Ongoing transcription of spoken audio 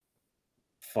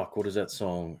fuck, what is that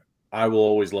song? I Will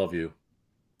Always Love You.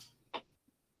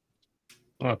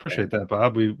 Oh, I appreciate that,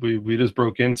 Bob. We just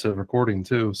broke into recording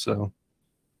too, so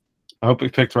I hope we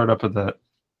picked right up at that.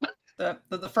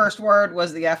 The first word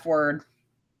was the F word.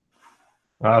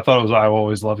 I thought it was "I Will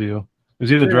Always Love You." It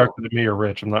was either directed to me or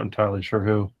Rich. I'm not entirely sure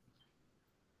who.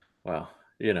 Well,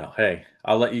 you know, hey,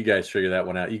 I'll let you guys figure that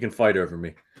one out. You can fight over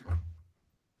me.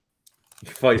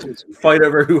 Fight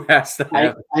over who has to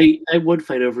have I would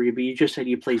fight over you, but you just said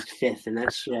you placed 5th, and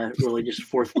that's really just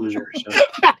 4th loser. So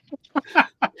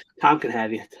Tom can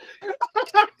have you.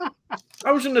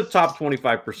 I was in the top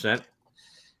 25%.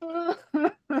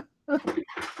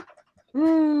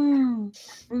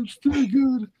 It's pretty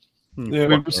good.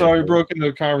 Yeah, we saw we broke into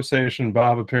a conversation.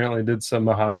 Bob apparently did some.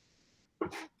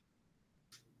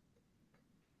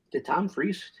 Did Tom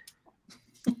freeze?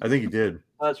 I think he did.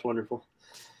 Oh, that's wonderful.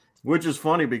 Which is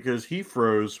funny because he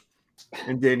froze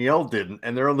and Danielle didn't,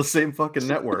 and they're on the same fucking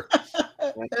network.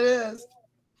 It is.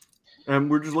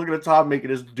 And we're just looking at Tom making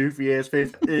his doofy ass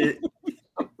face.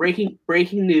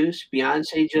 Breaking news.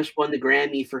 Beyonce just won the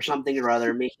Grammy for something or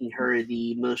other, making her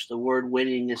the most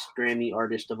award-winningest Grammy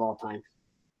artist of all time.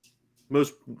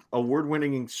 Most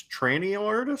award-winning tranny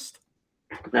artist?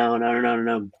 No.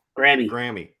 Grammy.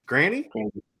 Granny?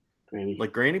 Grammy.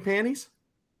 Like granny panties?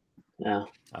 No.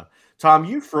 Tom,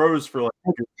 you froze for like...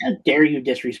 How dare you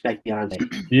disrespect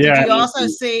Beyonce? Yeah. Did you also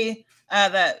see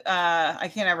that I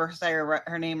can't ever say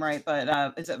her name right,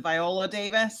 but is it Viola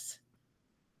Davis?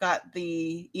 Got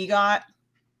the EGOT.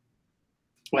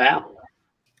 Wow.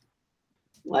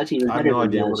 Well, that's even I have better. no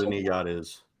idea what an EGOT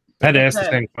is. I had to ask the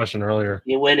same question earlier.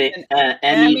 You win it.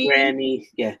 Emmy, Grammy.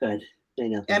 Yeah, go ahead.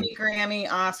 Emmy,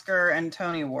 Grammy, Oscar, and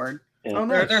Tony Award. Yeah. Oh,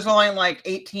 nice. There's only like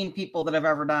 18 people that have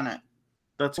ever done it.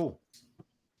 That's cool.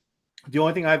 The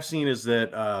only thing I've seen is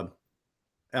that,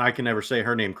 and I can never say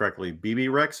her name correctly, BB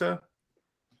Rexa,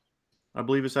 I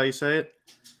believe is how you say it,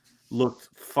 looked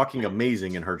fucking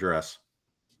amazing in her dress.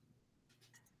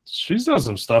 She's done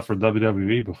some stuff for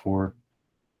WWE before.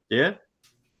 Yeah?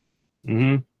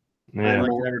 Mm-hmm. Yeah. I'd like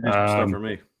to have her do some stuff for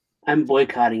me. I'm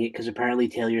boycotting it because apparently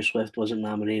Taylor Swift wasn't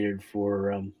nominated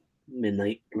for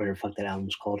Midnight, whatever the fuck that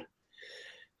album's called.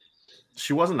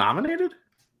 She wasn't nominated?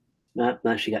 No,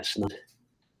 she got snubbed.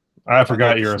 I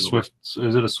forgot you're a Swift.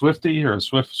 Is it a Swiftie or a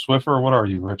Swiffer? What are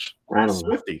you, Rich? I don't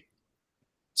know.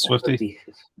 Swiftie.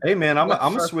 Hey, man, I'm a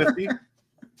Swiftie.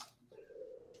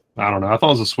 I don't know. I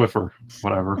thought it was a Swiffer.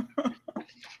 Whatever.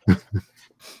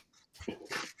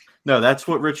 No, that's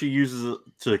what Richie uses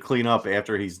to clean up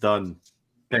after he's done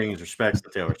paying his respects to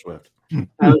Taylor Swift.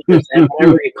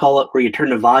 Whatever you call it, where you turn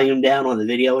the volume down on the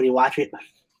video when you watch it.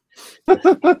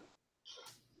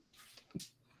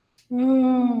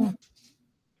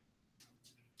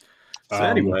 So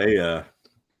anyway,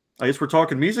 I guess we're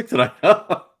talking music tonight.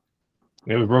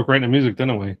 Yeah, we broke right into music,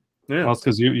 didn't we? Yeah. That's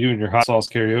because you and your hot sauce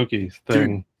karaoke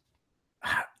thing.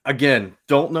 Dude, again,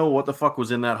 don't know what the fuck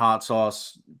was in that hot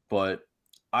sauce, but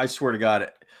I swear to God,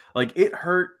 it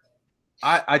hurt.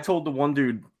 I told the one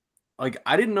dude, like,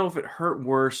 I didn't know if it hurt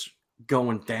worse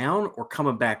going down or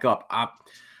coming back up.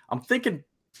 I'm thinking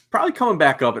probably coming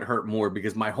back up it hurt more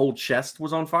because my whole chest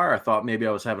was on fire. I thought maybe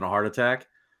I was having a heart attack.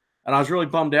 And I was really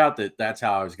bummed out that that's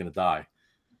how I was going to die,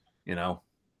 you know?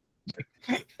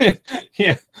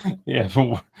 Yeah.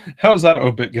 How's that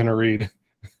obit going to read?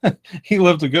 He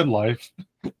lived a good life.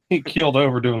 He keeled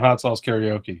over doing hot sauce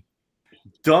karaoke.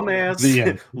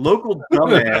 Dumbass, local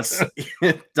dumbass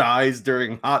dies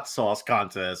during hot sauce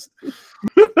contest.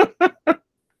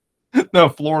 No,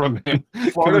 Florida man.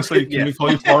 Can we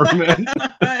call you Florida man?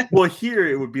 Well, here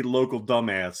it would be local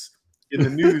dumbass. In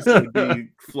the news, it would be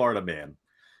Florida man.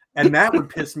 And that would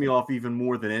piss me off even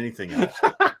more than anything else.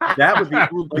 That would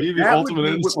be the ultimate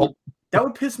insult. That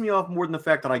would piss me off more than the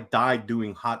fact that I died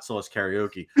doing hot sauce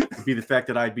karaoke. It would be the fact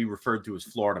that I'd be referred to as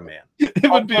Florida man.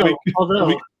 It would be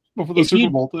although before the Super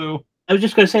Bowl too. I was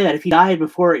just going to say that if he died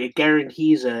before, it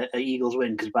guarantees a Eagles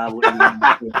win because Bob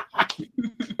wouldn't.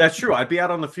 That's true. I'd be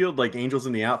out on the field like angels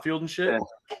in the outfield and shit. Yeah.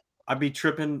 I'd be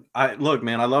tripping. Look,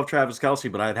 man, I love Travis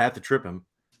Kelce, but I'd have to trip him.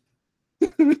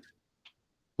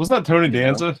 Was that Tony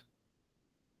Danza?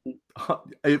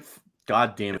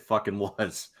 God damn it, fucking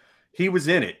was. He was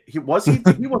in it. He wasn't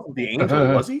the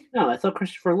angel, was he? No, I thought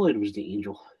Christopher Lloyd was the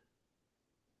angel.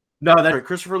 No, that's right.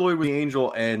 Christopher Lloyd was the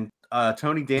angel, and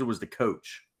Tony Danza was the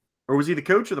coach. Or was he the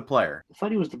coach or the player? I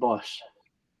thought he was the boss.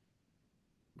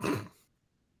 I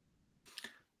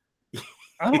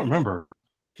don't remember.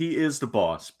 He is the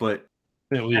boss, but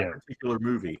that particular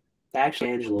movie.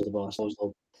 Actually, Angela's the boss.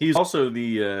 He's also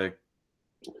the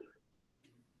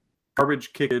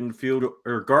garbage picking field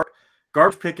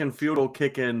goal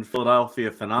kicking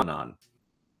Philadelphia phenomenon.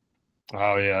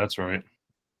 Oh yeah, that's right.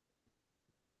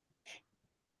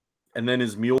 And then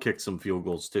his mule kicked some field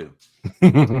goals too.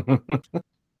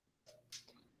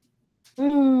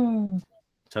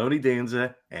 Tony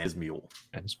Danza and his mule.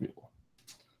 And his mule.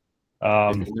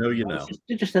 If you know, you know.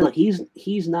 Just look,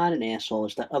 he's not an asshole.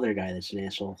 It's that other guy that's an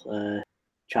asshole.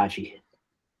 Chachi.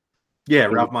 Yeah,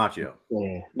 Ralph Macchio.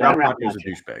 Yeah, Ralph Ralph Macchio's a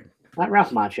Macchio. douchebag. Not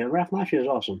Ralph Macchio. Ralph Macchio is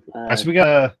awesome. So we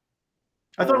got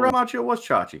I thought Ralph Macchio was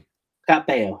Chachi. Scott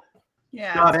Baio.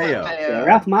 Yeah. God, Scott Ayo. Baio. Yeah,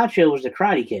 Ralph Macchio was the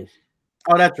Karate Kid.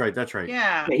 Oh, that's right. That's right.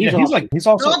 Yeah. Yeah, he's awesome. he's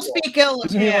also Don't speak ill of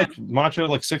isn't he him. like Macho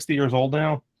like 60 years old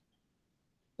now?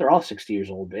 They're all 60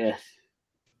 years old. Yeah.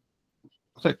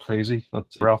 Is that crazy?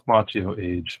 Let's see. Ralph Macchio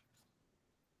age.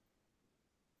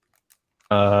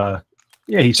 Yeah,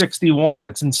 he's 61.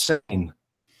 It's insane.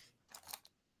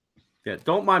 Yeah,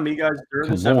 don't mind me, guys. During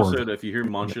Good this Lord. episode, if you hear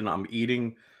munching, I'm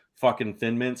eating fucking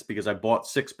Thin Mints because I bought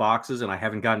 6 boxes and I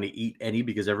haven't gotten to eat any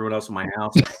because everyone else in my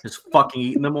house is fucking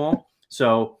eating them all.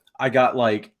 So I got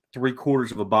like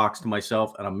 3/4 of a box to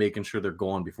myself, and I'm making sure they're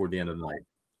gone before the end of the night.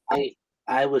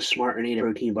 I was smart and ate a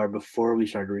protein bar before we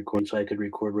started recording so I could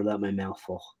record without my mouth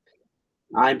full.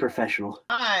 I'm professional.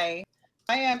 I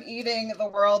am eating the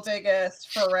world's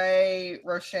biggest Ferrero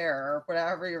Rocher, or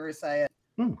whatever you say it.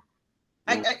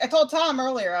 I told Tom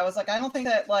earlier, I was like, I don't think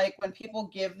that like when people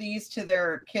give these to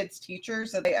their kids'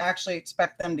 teachers that they actually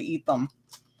expect them to eat them.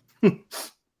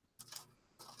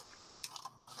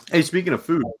 Hey, speaking of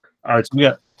food, All right, so we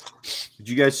got did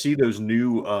you guys see those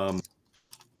new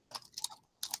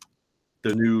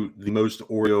the most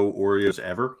Oreos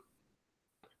ever?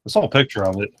 I saw a picture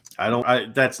of it.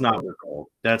 That's not what they're called.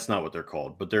 That's not what they're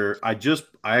called. But I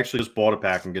actually just bought a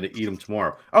pack. I'm gonna eat them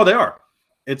tomorrow. Oh, they are.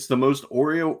 It's the most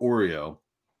Oreo.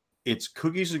 It's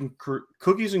cookies and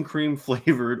cream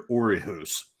flavored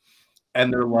Oreos,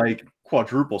 and they're like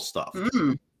quadruple stuffed.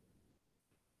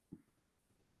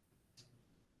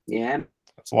 Yeah.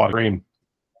 That's a lot of cream.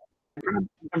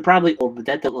 I'm probably old, but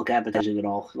that doesn't look appetizing at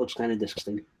all. It looks kind of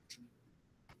disgusting.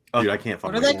 Oh, dude, I can't.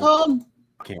 What are they called?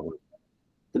 I can't wait.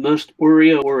 The most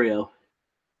Oreo.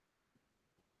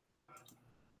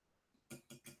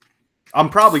 I'm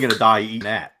probably gonna die eating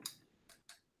that.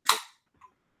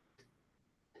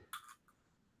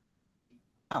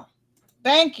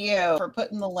 Thank you for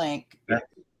putting the link. Yeah.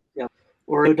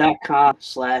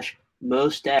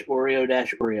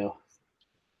 Oreo.com/most-Oreo-Oreo.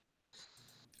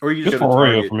 Or you just Good go to for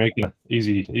Oreo Target. for making it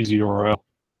easy Oreo.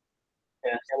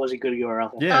 Yeah, that was a good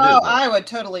URL. Yeah, Oh, it is. I would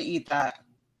totally eat that.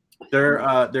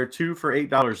 They're 2 for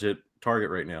 $8 at Target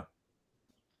right now.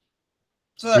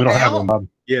 So We they're don't have out? them, Bob.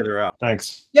 Yeah, they're out.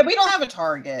 Thanks. Yeah, we don't have a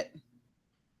Target.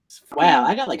 Wow,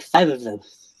 I got like 5 of them.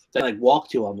 They like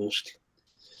walk to almost.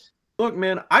 Look,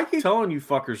 man, I keep telling you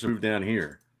fuckers to move down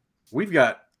here. We've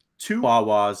got 2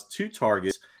 Wawas, 2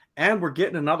 Targets, and we're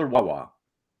getting another Wawa.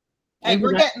 Hey,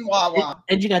 we're getting Wawa.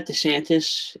 And you got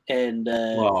DeSantis and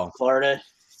Florida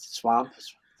swamp.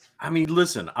 I mean,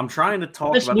 listen, I'm trying to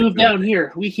talk Let's about move down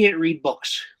here. We can't read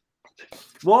books.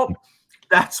 Well,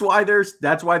 that's why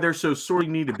they're so sorely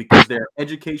needed, because they're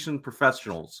education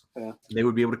professionals. Yeah. They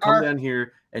would be able to come down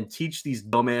here and teach these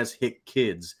dumbass hick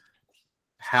kids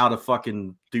how to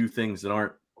fucking do things that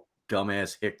aren't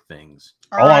dumbass hick things.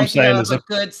 All I'm saying is a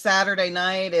good Saturday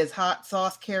night is hot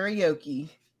sauce karaoke.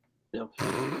 Yep.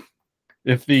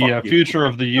 If the future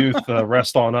of the youth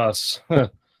rests on us, good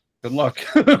luck.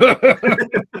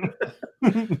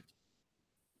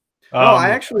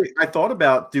 I thought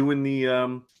about doing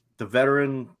the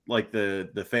veteran, like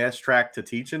the fast track to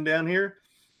teaching down here,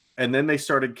 and then they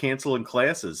started canceling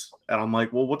classes, and I'm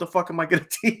like, well, what the fuck am I going to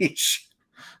teach?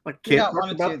 Like, can't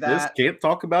talk about this, can't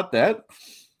talk about that.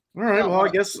 All right, well, I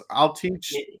guess I'll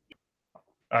teach.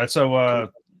 All right, so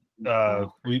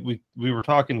we were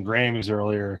talking Grammys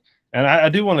earlier, and I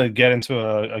do want to get into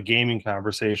a gaming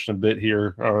conversation a bit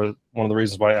here. One of the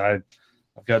reasons why I've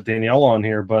got Danielle on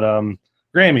here, but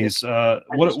Grammys.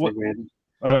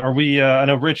 What are we? I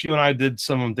know Rich, you and I did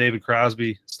some David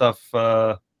Crosby stuff,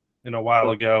 a while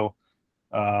ago,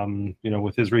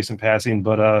 with his recent passing.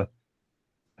 But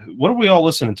what are we all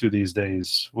listening to these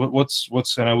days? What's?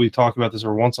 I know we talk about this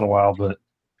every once in a while, but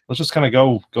let's just kind of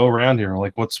go around here.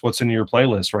 Like, what's in your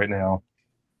playlist right now?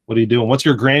 What are you doing? What's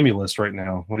your Grammy list right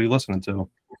now? What are you listening to?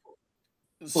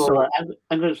 Well,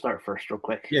 I'm going to start first real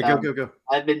quick. Yeah, go.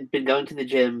 I've been going to the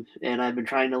gym, and I've been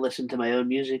trying to listen to my own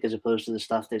music as opposed to the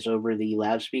stuff that's over the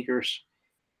loudspeakers.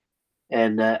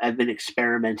 And I've been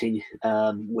experimenting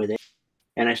with it.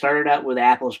 And I started out with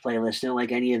Apple's playlist. Didn't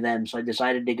like any of them, so I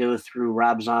decided to go through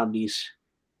Rob Zombie's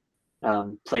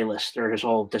playlist, or his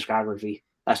whole discography.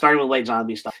 I started with White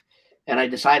Zombie stuff. And I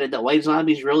decided that White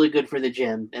Zombie's really good for the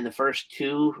gym. And the first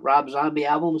 2 Rob Zombie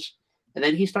albums, And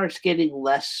then he starts getting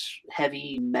less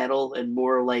heavy metal and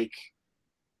more like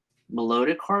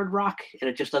melodic hard rock, and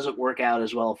it just doesn't work out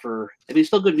as well for. I mean,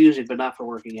 still good music, but not for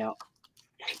working out.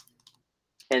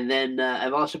 And then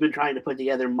I've also been trying to put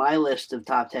together my list of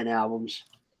top 10 albums,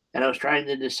 and I was trying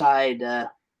to decide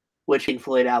which Pink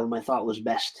Floyd album I thought was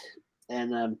best.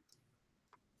 And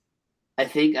I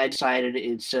think I decided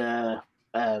it's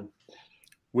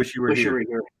Wish You Were Here.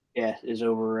 Yeah, is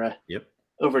over. Yep.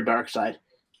 Over Dark Side.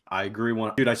 I agree.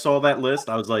 Dude, I saw that list.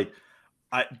 I was like,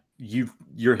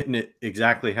 you're hitting it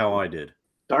exactly how I did.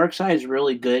 Dark Side is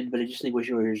really good, but I just think Wish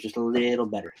You Were Here is just a little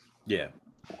better. Yeah,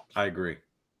 I agree.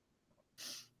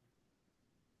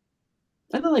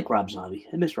 I don't like Rob Zombie.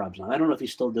 I miss Rob Zombie. I don't know if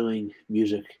he's still doing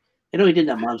music. I know he did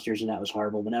that Monsters, and that was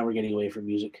horrible, but now we're getting away from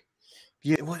music.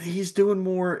 Yeah, well, he's doing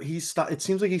more. It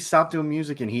seems like he stopped doing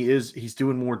music, and he's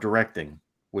doing more directing.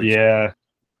 Yeah,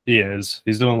 he is.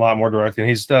 He's doing a lot more directing.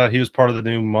 He was part of the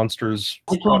new Monsters.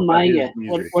 I told Maya,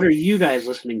 what are you guys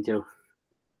listening to?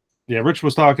 Yeah, Rich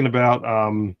was talking about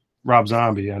Rob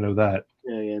Zombie. I know that.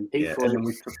 Yeah. Pink Floyd.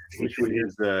 And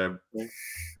then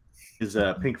his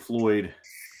Pink Floyd,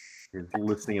 his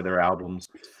listing of their albums.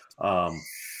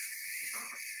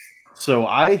 So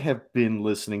I have been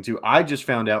listening to. I just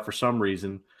found out for some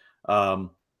reason.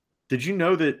 Did you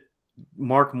know that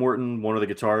Mark Morton, one of the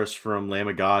guitarists from Lamb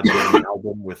of God, did an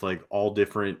album with like all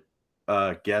different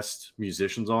guest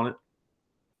musicians on it?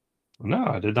 No,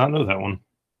 I did not know that one.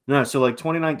 No, so like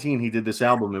 2019, he did this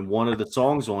album, and one of the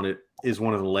songs on it is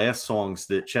one of the last songs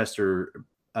that Chester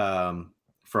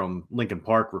from Linkin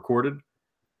Park recorded,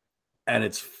 and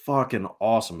it's fucking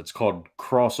awesome. It's called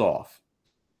Cross Off,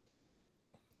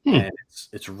 and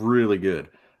it's really good.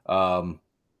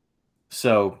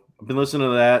 So I've been listening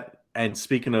to that. And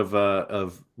speaking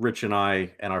of Rich and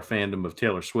I and our fandom of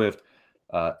Taylor Swift,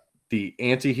 the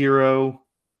Antihero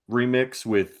remix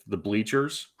with the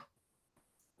Bleachers,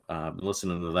 I've been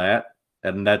listening to that,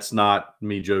 and that's not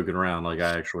me joking around. Like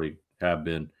I actually have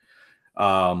been.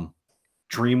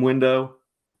 Dream Window,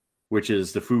 which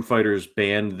is the Foo Fighters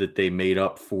band that they made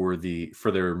up for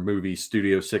their movie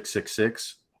Studio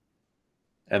 666,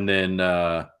 and then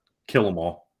Kill 'Em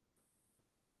All.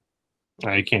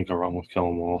 You can't go wrong with Kill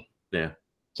 'Em All. Yeah.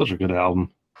 Such a good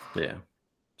album. Yeah.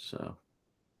 So,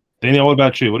 Daniel, what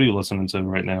about you? What are you listening to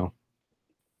right now?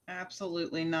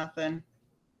 Absolutely nothing.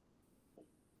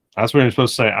 That's what you're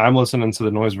supposed to say. I'm listening to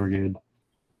the Noise Brigade.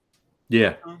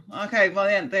 Yeah. Oh, okay. Well,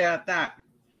 then that.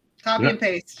 Copy and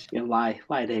paste. Yeah, lie,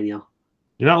 Daniel.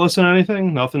 You're not listening to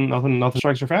anything? Nothing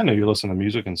strikes your fan? No, you listen to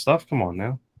music and stuff. Come on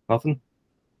now. Nothing?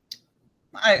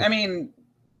 I mean,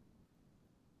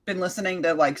 been listening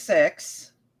to like 6.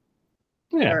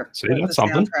 Yeah, see, that's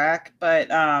something. Soundtrack,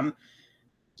 but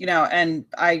and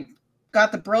I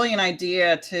got the brilliant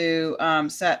idea to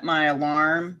set my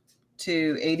alarm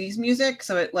to 80s music,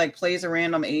 so it like plays a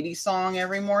random 80s song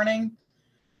every morning,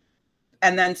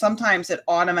 and then sometimes it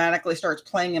automatically starts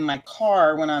playing in my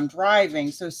car when I'm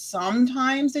driving. So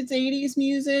sometimes it's 80s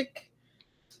music,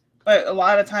 but a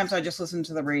lot of times I just listen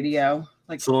to the radio.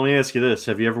 So let me ask you this: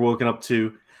 have you ever woken up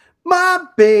to "My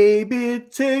Baby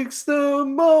Takes the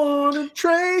Morning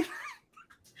Train"?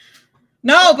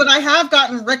 No, but I have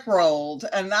gotten rickrolled,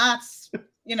 and that's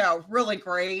really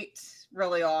great,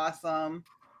 really awesome.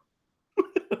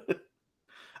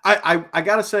 I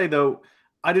gotta say though,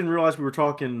 I didn't realize we were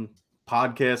talking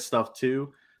podcast stuff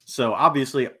too. So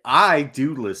obviously, I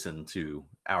do listen to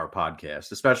our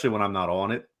podcast, especially when I'm not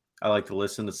on it. I like to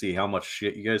listen to see how much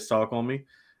shit you guys talk on me.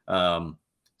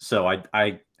 So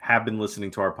I have been listening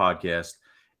to our podcast,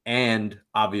 and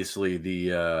obviously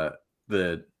the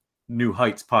New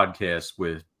Heights podcast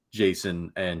with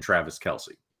Jason and Travis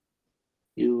Kelsey.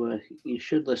 You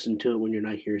should listen to it when you're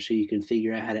not here, so you can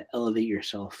figure out how to elevate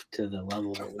yourself to the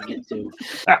level that we get to.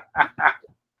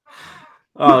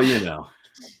 Oh,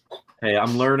 hey,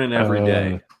 I'm learning every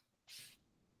day.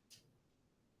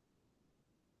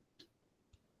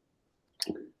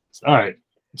 All right.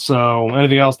 So,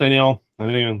 anything else, Danielle?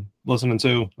 Anything you're listening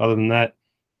to other than that?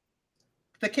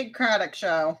 The Kid Craddock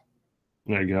Show.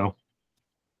 There you go.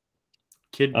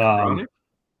 Kid Chronic?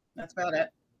 That's about it.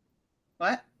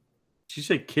 What? Did you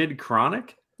say Kid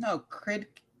Chronic? No, Kid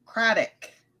Craddock.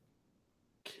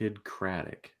 Kid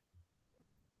Craddock.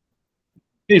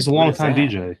 He's a long-time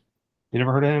DJ. You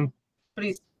never heard of him? But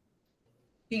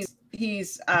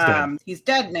he's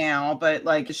dead now, but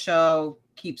like the show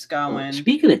keeps going.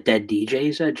 Speaking of dead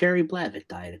DJs, Jerry Blavitt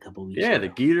died a couple weeks ago. Yeah, the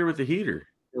Geeter with the heater.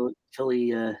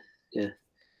 Philly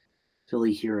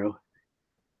hero.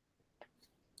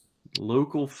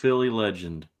 Local Philly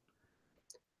legend.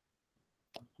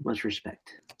 Much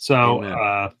respect.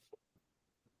 So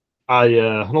I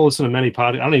don't listen to many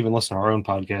podcasts. I don't even listen to our own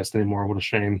podcast anymore. What a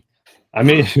shame. I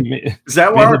mean, is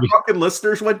that why our fucking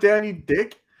listeners went down, you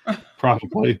dick?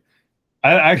 Probably.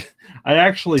 I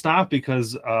actually stopped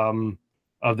because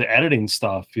of the editing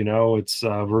stuff. You know, it's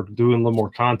we're doing a little more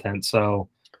content, so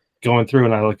going through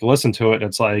and I like listen to it. And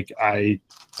it's like I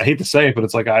hate to say it, but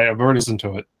it's like I've already listened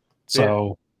to it,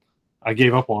 so I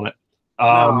gave up on it.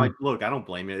 No, look, I don't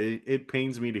blame you. It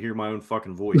pains me to hear my own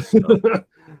fucking voice. So.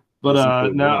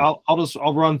 But now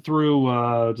I'll run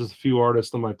through just a few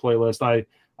artists on my playlist.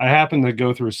 I happen to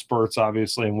go through spurts,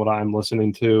 obviously, and what I'm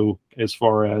listening to as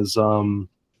far as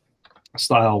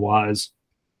style wise.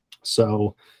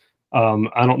 So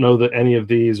I don't know that any of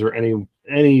these or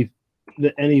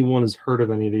that anyone has heard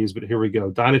of any of these, but here we go.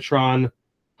 Dynatron,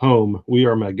 Home, We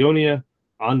Are Magonia,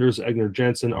 Anders Egner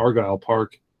Jensen, Argyle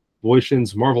Park,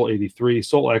 Voitions, Marvel 83,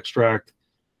 Soul Extract,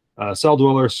 Cell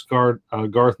Dweller,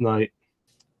 Garth Knight,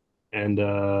 and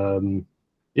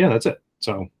yeah, that's it.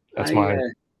 So that's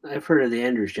I've heard of the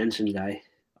Anders Jensen guy.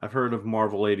 I've heard of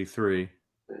Marvel 83.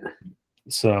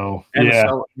 So and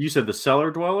you said the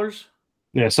Cellar Dwellers?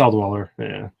 Yeah, Cell Dweller.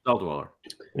 Yeah. Cell Dweller.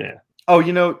 Yeah. Oh,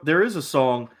 you know, there is a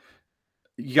song.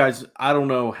 You guys, I don't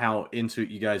know how into it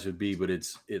you guys would be, but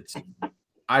it's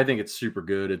I think it's super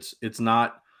good. It's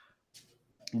not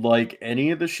like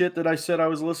any of the shit that I said I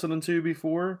was listening to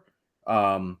before.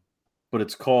 But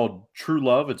it's called True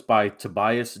Love. It's by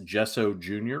Tobias Jesso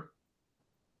Jr.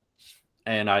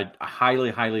 And I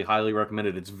highly, highly, highly recommend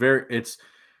it. It's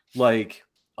like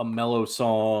a mellow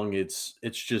song. It's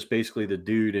just basically the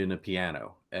dude in a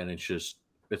piano, and it's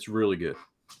really good.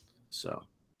 So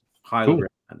highly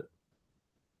recommend it.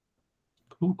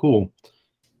 Cool.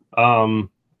 One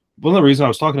of the reasons I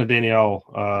was talking to Danielle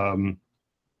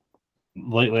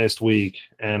late last week,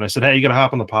 and I said, hey, you gotta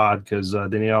hop on the pod because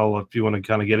Danielle, if you want to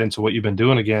kind of get into what you've been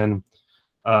doing again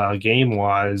game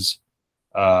wise,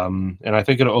 and I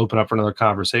think it'll open up for another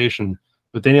conversation.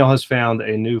 But Danielle has found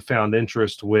a newfound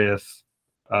interest with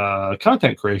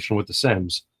content creation with The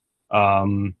Sims.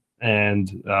 And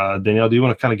Danielle, do you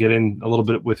want to kind of get in a little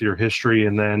bit with your history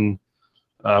and then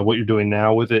what you're doing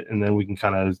now with it, and then we can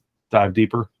kind of dive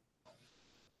deeper?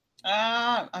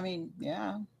 I mean,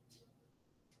 yeah.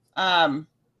 I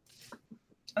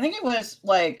think it was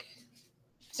like,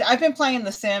 see, I've been playing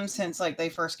The Sims since like they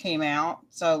first came out.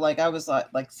 So like I was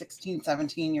like 16,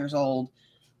 17 years old,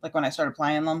 like when I started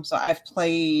playing them. So I've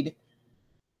played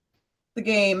the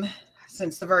game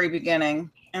since the very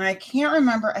beginning. And I can't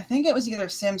remember, I think it was either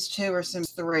Sims 2 or Sims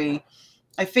 3.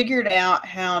 I figured out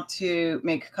how to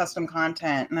make custom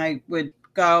content, and I would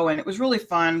go, and it was really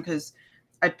fun because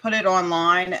I'd put it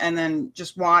online and then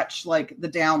just watch like the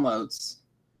downloads,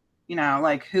 you know,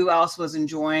 like who else was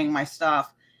enjoying my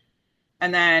stuff.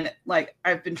 And then like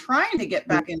I've been trying to get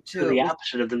back into the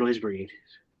opposite of the Noise Brigade.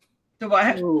 The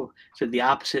what? Oh, so the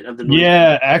opposite of the Noise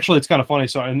Yeah, Brigade. Actually, it's kind of funny.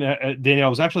 So, and Danielle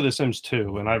was actually The Sims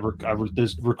 2, and I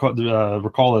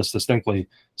recall this distinctly.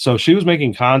 So she was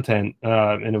making content,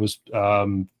 and it was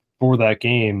for that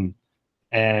game,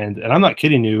 and I'm not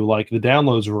kidding you. Like the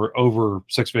downloads were over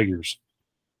 6 figures.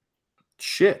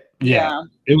 Shit. Yeah.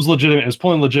 It was legitimate. It was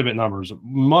pulling legitimate numbers,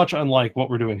 much unlike what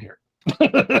we're doing here.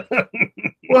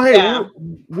 Well, hey,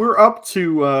 we're up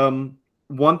to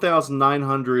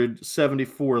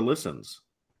 1,974 listens.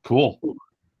 Cool.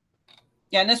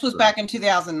 Yeah, and this was back in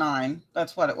 2009.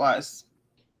 That's what it was.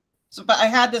 So, but I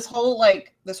had this whole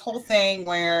thing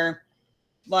where,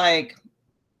 like,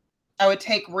 I would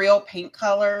take real paint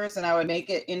colors and I would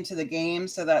make it into the game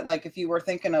so that, like, if you were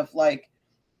thinking of like,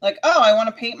 oh, I want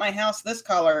to paint my house this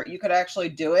color, you could actually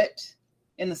do it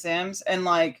in The Sims. And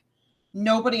like,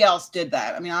 nobody else did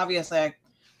that. I mean, obviously, I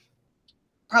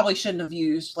probably shouldn't have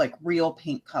used like real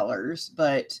paint colors,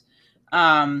 but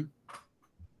I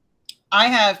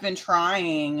have been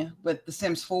trying with The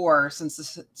Sims 4 since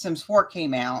The Sims 4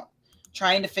 came out,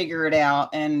 trying to figure it out.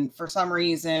 And for some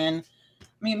reason,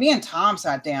 I mean, me and Tom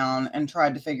sat down and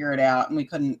tried to figure it out, and we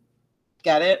couldn't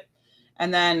get it.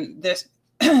 And then this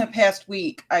past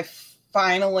week, I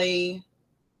finally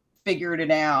figured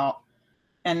it out.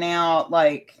 And now,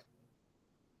 like,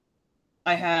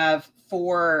 I have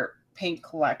 4 paint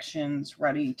collections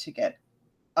ready to get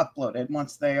uploaded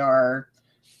once they are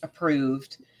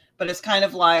approved. But it's kind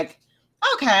of like,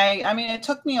 okay, I mean, it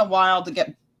took me a while to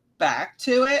get back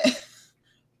to it,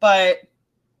 but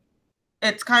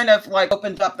it's kind of like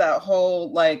opened up that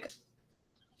whole like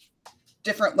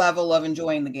different level of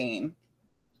enjoying the game.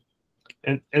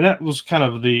 And that was kind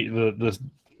of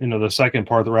the second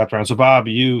part that wrapped around. So Bob,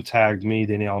 you tagged me,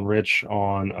 Danielle, and Rich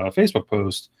on a Facebook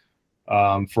post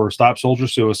for Stop Soldier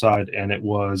Suicide, and it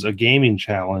was a gaming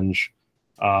challenge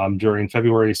during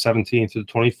February 17th to the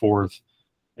 24th,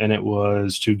 and it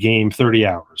was to game 30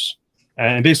 hours,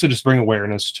 and basically just bring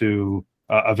awareness to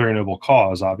a very noble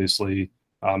cause, obviously.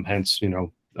 Hence,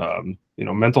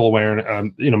 mental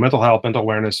awareness, mental health, mental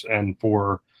awareness, and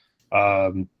for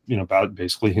about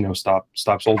basically stop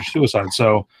soldier suicide.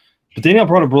 So, but Danielle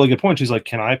brought up a really good point. She's like,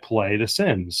 "Can I play The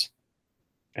Sims?"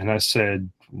 And I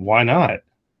said, "Why not?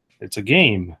 It's a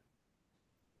game."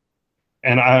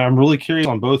 And I'm really curious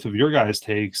on both of your guys'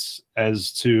 takes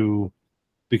as to,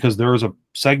 because there is a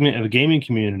segment of the gaming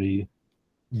community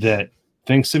that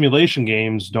thinks simulation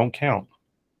games don't count.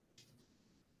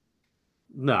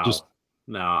 No,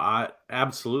 I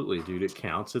absolutely, dude, it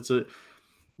counts.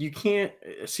 You can't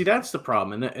see, that's the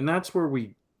problem, and that's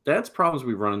problems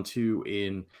we run into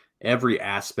in every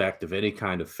aspect of any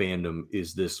kind of fandom,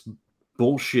 is this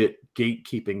bullshit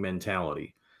gatekeeping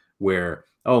mentality where,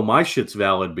 oh, my shit's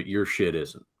valid but your shit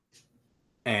isn't.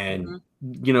 And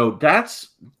that's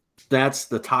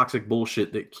the toxic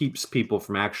bullshit that keeps people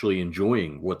from actually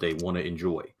enjoying what they want to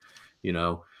enjoy.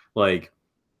 Like,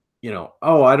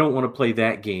 oh, I don't want to play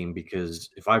that game because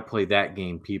if I play that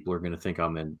game, people are going to think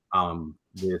I'm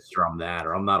this or I'm that,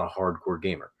 or I'm not a hardcore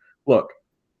gamer. Look,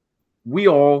 we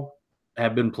all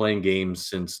have been playing games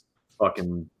since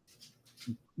fucking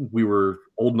we were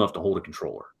old enough to hold a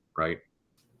controller, right?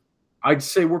 I'd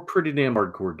say we're pretty damn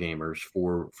hardcore gamers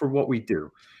for what we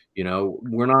do.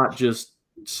 We're not just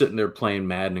sitting there playing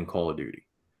Madden and Call of Duty,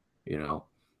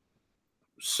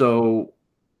 So,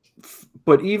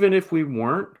 but even if we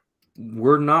weren't,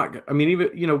 we're not, I mean,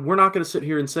 even, we're not going to sit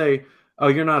here and say, oh,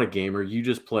 you're not a gamer, you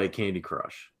just play Candy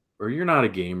Crush, or you're not a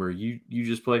gamer, you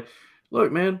just play.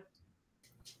 Look, man,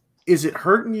 is it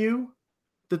hurting you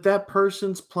that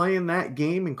person's playing that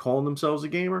game and calling themselves a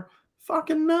gamer?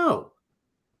 Fucking no.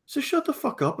 So shut the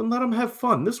fuck up and let them have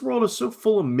fun. This world is so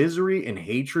full of misery and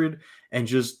hatred and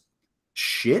just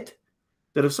shit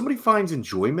that if somebody finds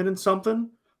enjoyment in something,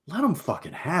 let them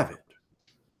fucking have it.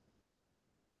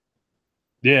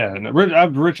 Yeah, and Rich, I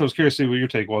was curious to see what your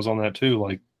take was on that too,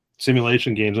 like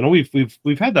simulation games. I know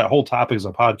we've had that whole topic as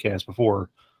a podcast before,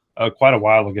 quite a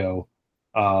while ago,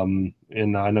 and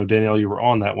I know Danielle, you were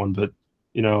on that one, but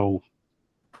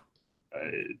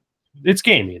it's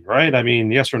gaming, right? I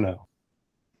mean, yes or no?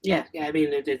 Yeah. I mean,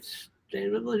 it's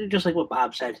just like what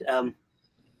Bob said.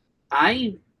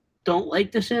 I don't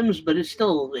like The Sims, but it's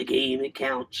still a game. It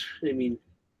counts. I mean,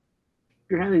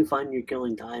 you're having fun. You're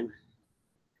killing time.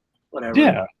 Whatever.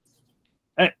 Yeah.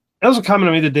 That was a comment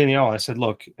I made to Danielle. I said,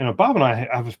 look, Bob and I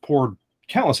have poured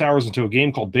countless hours into a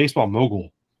game called Baseball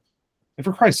Mogul. And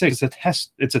for Christ's sake,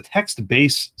 it's a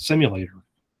text-based simulator.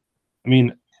 I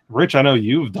mean, Rich, I know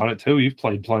you've done it too. You've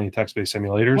played plenty of text-based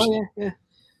simulators. Oh, yeah.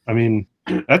 I mean,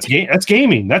 that's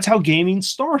gaming. That's how gaming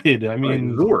started. I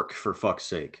mean, Zork, for fuck's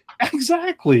sake.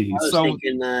 Exactly. I was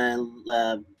thinking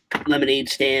Lemonade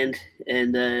Stand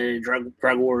and Drug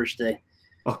Wars.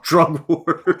 Drug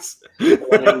Wars.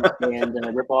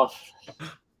 And rip off.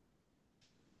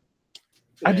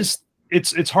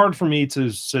 It's hard for me to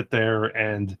sit there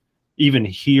and even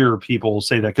hear people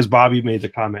say that, because Bobby made the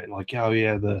comment like, oh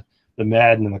yeah, the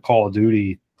Madden and the Call of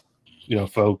Duty,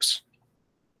 folks,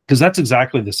 because that's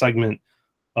exactly the segment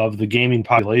of the gaming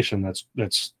population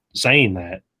that's saying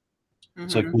that. Mm-hmm.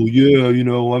 It's like, well, yeah,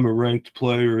 I'm a ranked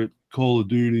player at Call of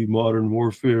Duty, Modern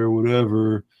Warfare,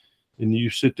 whatever, and you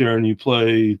sit there and you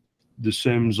play The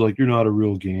Sims like you're not a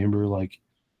real gamer. Like,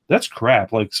 that's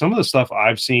crap. Like, some of the stuff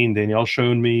I've seen, Danielle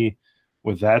showed me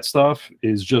with that stuff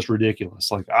is just ridiculous.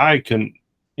 Like, I couldn't,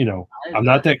 I'm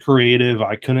not that creative.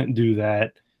 I couldn't do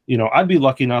that. I'd be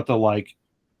lucky not to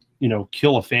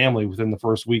kill a family within the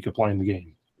first week of playing the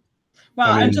game.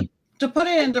 Well, and to put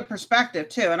it into perspective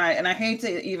too, and I hate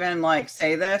to even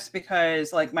say this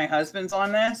because my husband's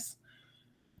on this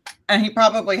and he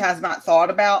probably has not thought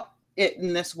about it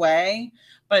in this way,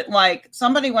 but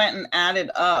somebody went and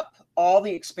added up all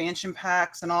the expansion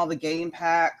packs and all the game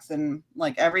packs and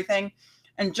everything,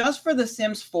 and just for The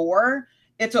Sims 4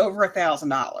 it's over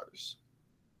 $1,000.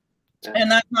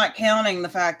 And that's not counting the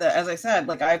fact that, as I said,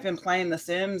 I've been playing The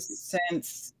Sims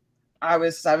since I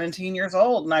was 17 years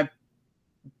old, and I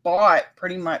bought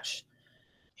pretty much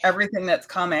everything that's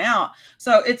come out.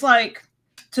 So it's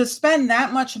to spend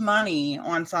that much money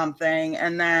on something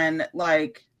and then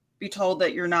be told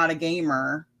that you're not a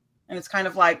gamer, and it's kind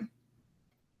of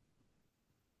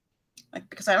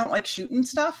because I don't like shooting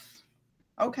stuff.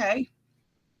 Okay.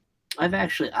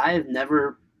 I've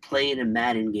never played a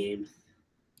Madden game.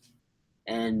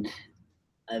 And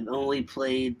I've only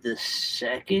played the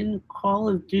second Call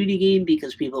of Duty game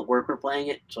because people at work were playing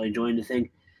it, so I joined the thing.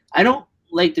 I don't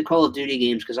like the Call of Duty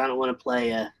games because I don't want to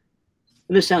play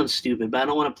and this sounds stupid, but I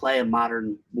don't want to play a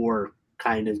modern war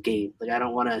kind of game. Like I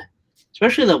don't want to,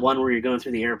 especially the one where you're going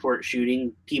through the airport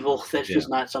shooting people. That's just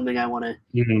not something I want to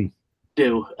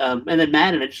do. And then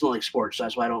Madden, I just don't like sports, so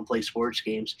that's why I don't play sports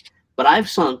games. But I've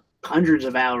sunk hundreds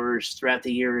of hours throughout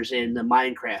the years in the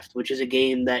Minecraft, which is a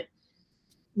game that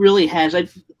really has,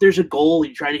 there's a goal,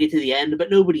 you try to get to the end,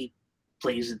 but nobody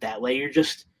plays it that way. You're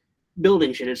just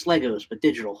building shit. It's Legos, but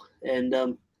digital. And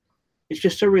it's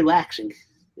just so relaxing.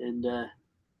 And the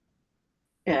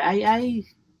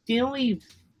only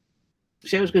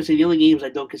games I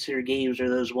don't consider games are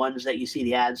those ones that you see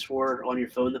the ads for on your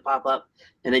phone that pop up,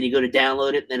 and then you go to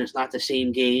download it, and then it's not the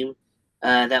same game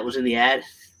that was in the ad.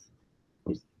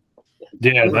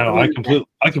 Yeah, no, I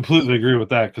completely agree with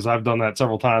that because I've done that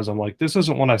several times. I'm like, this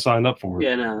isn't what I signed up for.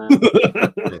 Yeah, no.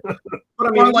 But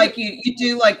I mean, or like you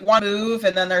do like one move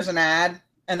and then there's an ad,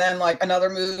 and then like another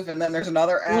move and then there's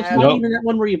another ad. It's not even that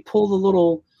one where you pull the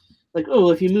little, like,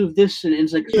 oh, if you move this, and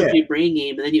it's like a brain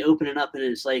game, and then you open it up and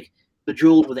it's like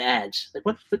bejeweled with ads. Like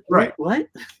what? Right? What?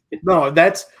 No,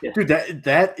 that's dude.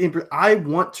 That I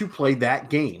want to play that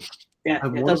game. Yeah,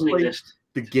 it doesn't exist.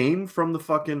 The game from the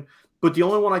fucking. But the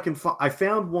only one I can find, I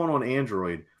found one on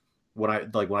Android when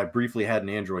I briefly had an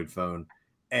Android phone,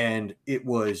 and it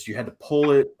was you had to pull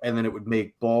it, and then it would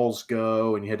make balls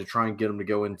go, and you had to try and get them to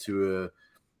go into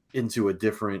a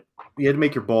different. You had to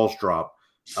make your balls drop.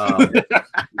 You're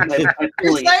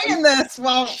saying this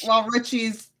while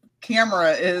Richie's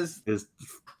camera is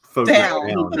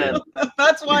down.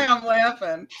 That's why I'm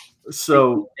laughing.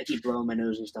 So I keep blowing my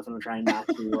nose and stuff, and I'm trying not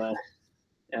to.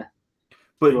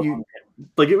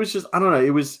 But it was just, I don't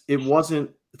know. It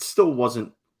still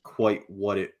wasn't quite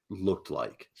what it looked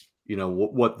like,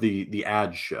 what the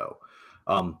ads show.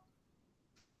 But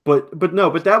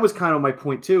that was kind of my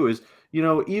point too, is,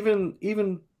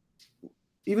 even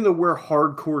though we're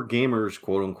hardcore gamers,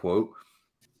 quote unquote,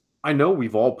 I know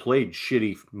we've all played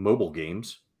shitty mobile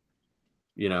games,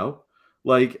 and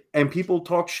people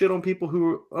talk shit on people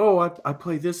who, I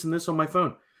play this and this on my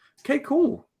phone. Okay,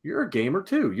 cool. You're a gamer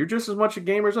too. You're just as much a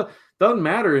gamer as us. Doesn't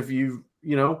matter if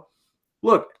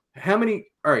look, how many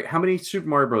Super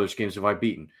Mario Brothers games have I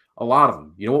beaten? A lot of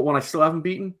them. You know what one I still haven't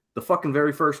beaten? The fucking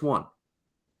very first one.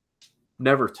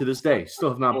 Never to this day. Still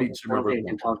have not beaten Super Mario Brothers. I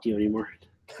can't talk to you anymore.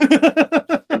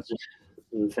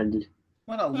 I'm offended.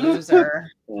 What a loser.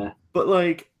 Yeah. But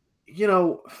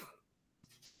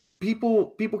people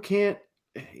can't.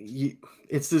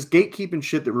 It's this gatekeeping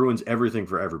shit that ruins everything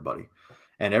for everybody.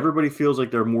 And everybody feels like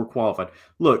they're more qualified.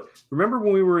 Look, remember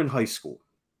when we were in high school,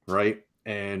 right?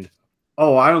 And,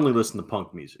 I only listen to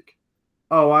punk music.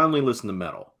 I only listen to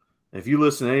metal. If you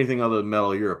listen to anything other than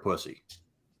metal, you're a pussy.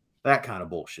 That kind of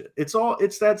bullshit. It's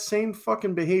that same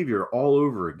fucking behavior all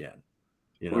over again.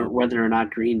 Or whether or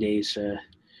not Green Day's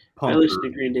I listened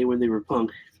to Green Day when they were punk.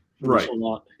 Right.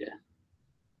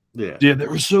 Yeah, they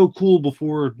were so cool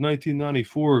before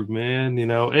 1994, man.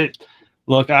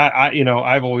 Look,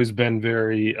 I've always been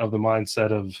very of the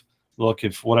mindset of, look,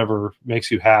 if whatever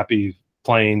makes you happy,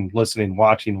 playing, listening,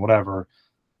 watching, whatever.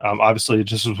 Obviously,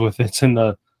 just it's in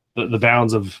the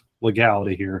bounds of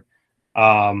legality here.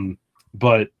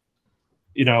 But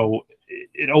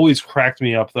it always cracked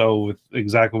me up though with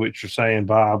exactly what you're saying,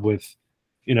 Bob. With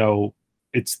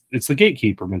it's the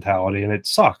gatekeeper mentality, and it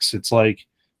sucks. It's like,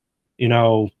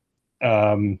 I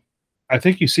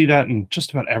think you see that in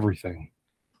just about everything.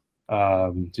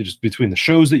 Just between the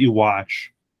shows that you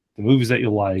watch, the movies that you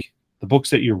like, the books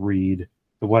that you read,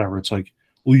 the whatever. It's like,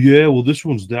 this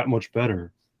one's that much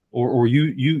better, or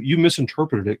you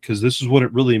misinterpreted it because this is what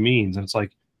it really means, and it's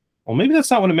like, well, maybe that's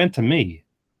not what it meant to me,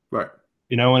 right?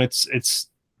 And it's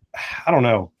I don't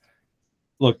know.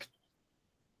 Look,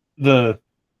 the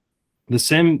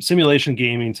simulation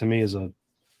gaming to me is a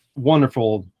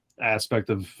wonderful aspect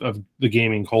of the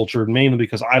gaming culture, mainly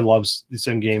because I love the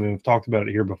sim gaming. We've talked about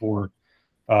it here before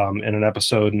in an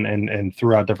episode and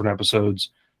throughout different episodes.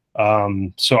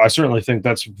 So I certainly think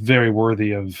that's very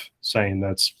worthy of saying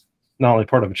that's not only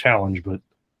part of a challenge, but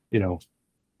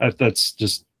that's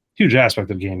just a huge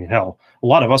aspect of gaming. Hell, a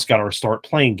lot of us got our start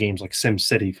playing games like Sim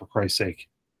City, for Christ's sake.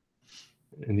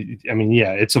 And I mean,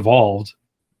 it's evolved.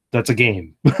 That's a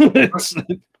game. It's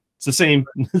the same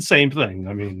thing.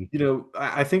 I mean,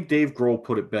 I think Dave Grohl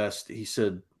put it best. He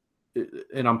said,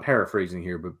 and I'm paraphrasing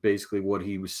here, but basically what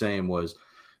he was saying was,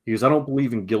 I don't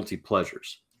believe in guilty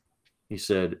pleasures. He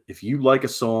said, if you like a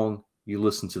song, you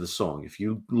listen to the song. If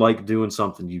you like doing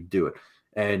something, you do it.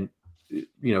 And,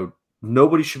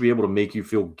 nobody should be able to make you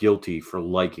feel guilty for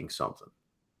liking something.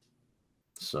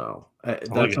 So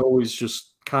that's always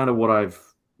just kind of what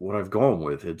I've gone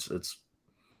with. It's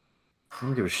I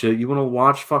don't give a shit. You want to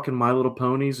watch fucking My Little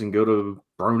Ponies and go to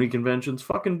brony conventions?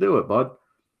 Fucking do it, bud.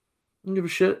 I don't give a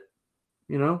shit.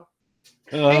 You know?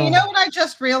 Hey, you know what I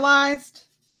just realized?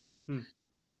 Hmm.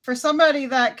 For somebody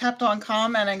that kept on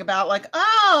commenting about, like,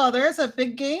 oh, there's a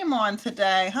big game on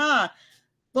today, huh?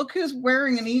 Look who's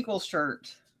wearing an Eagles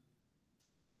shirt.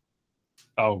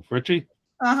 Oh, Richie?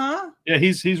 Uh-huh. Yeah,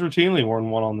 he's routinely worn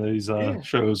one on these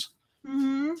shows.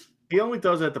 Mm-hmm. He only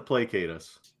does that to placate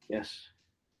us. Yes.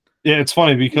 Yeah, it's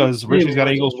funny because Richie's got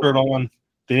an Eagles shirt on.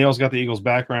 Danielle's got the Eagles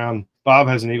background. Bob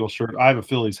has an Eagles shirt. I have a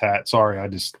Phillies hat. Sorry, I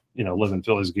just live in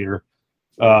Phillies gear.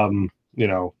 I've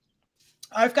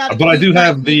got. But I do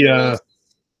have the.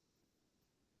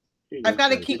 I've got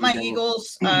to keep my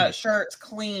Eagles shirts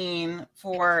clean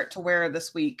to wear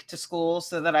this week to school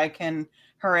so that I can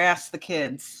harass the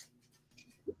kids.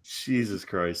 Jesus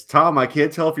Christ, Tom! I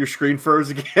can't tell if your screen froze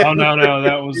again. Oh no,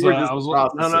 that was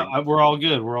we're all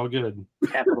good. We're all good.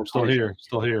 Still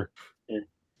here. Yeah.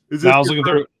 This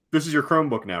is your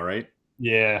Chromebook now, right?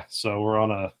 Yeah. So we're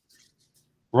on a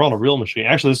real machine.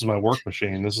 Actually, this is my work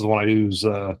machine. This is the one I use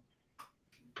for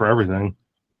everything.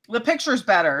 The picture's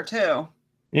better too.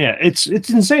 Yeah, it's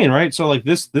insane, right? So like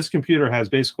this computer has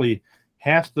basically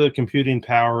half the computing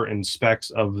power and specs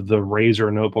of the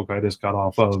Razer notebook I just got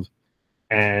off of.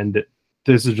 And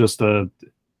this is just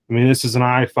this is an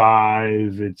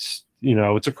i5. It's,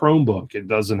 it's a Chromebook. It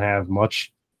doesn't have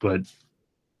much, but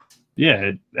yeah,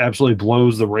 it absolutely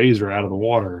blows the Razer out of the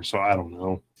water. So I don't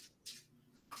know.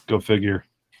 Go figure.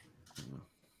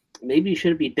 Maybe you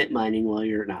shouldn't be bit mining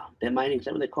bit mining, is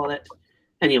that what they call it?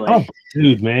 Anyway. Oh,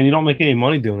 dude, man, you don't make any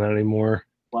money doing that anymore.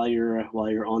 While you're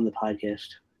on the podcast.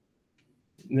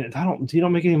 You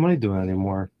don't make any money doing that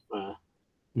anymore.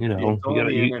 You got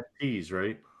NFTs,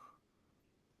 right?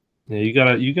 Yeah, you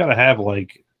gotta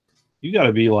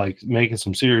be like making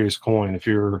some serious coin if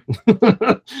you're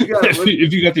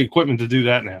if you got the equipment to do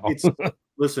that now. It's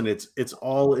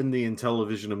all in the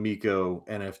Intellivision Amico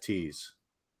NFTs.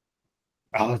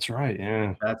 Oh, that's right.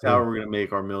 Yeah, that's how we're gonna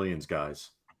make our millions,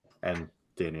 guys. And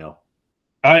Danielle,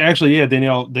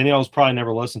 Danielle's probably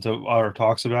never listened to our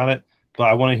talks about it, but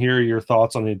I want to hear your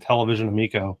thoughts on the Intellivision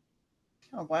Amico.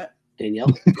 Oh, what?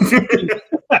 Danielle.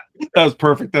 That was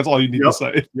perfect. That's all you need to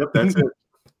say. Yep, that's it.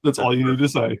 That's all you need to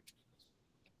say.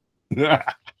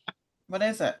 What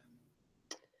is it?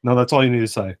 No, that's all you need to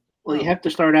say. Well, you have to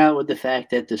start out with the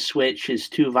fact that the Switch is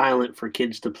too violent for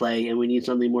kids to play, and we need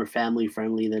something more family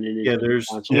friendly than it is. Yeah, there's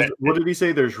what did he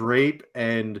say? There's rape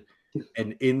and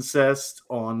incest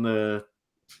on the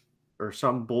or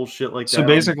some bullshit like that. So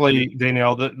basically,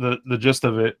 Danielle, the gist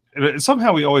of it.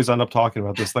 Somehow we always end up talking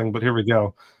about this thing, but here we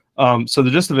go. So the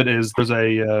gist of it is there's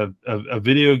a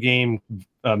video game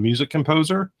music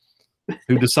composer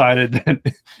who decided that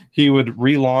he would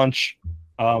relaunch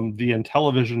the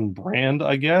Intellivision brand,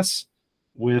 I guess,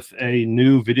 with a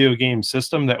new video game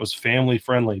system that was family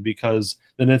friendly because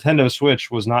the Nintendo Switch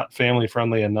was not family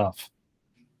friendly enough.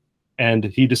 And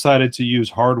he decided to use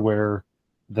hardware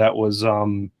that was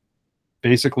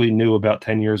basically new about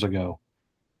 10 years ago.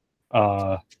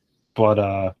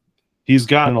 But he's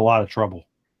gotten in a lot of trouble.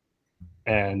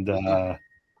 And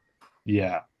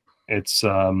yeah, it's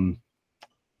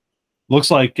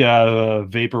looks like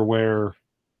vaporware.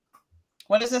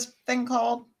 What is this thing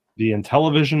called? The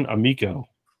Intellivision Amico.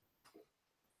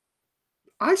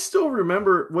 I still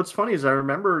remember. What's funny is I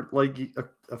remember like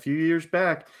a few years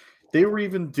back, they were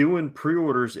even doing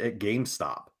pre-orders at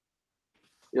GameStop.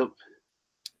 Yep.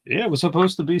 Yeah, it was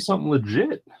supposed to be something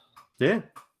legit. Yeah.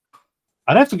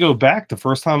 I'd have to go back. The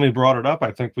first time we brought it up,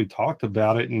 I think we talked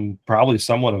about it and probably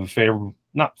somewhat of a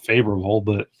not favorable,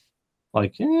 but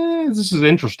like, this is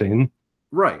interesting.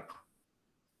 Right.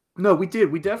 No, we did.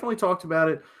 We definitely talked about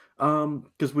it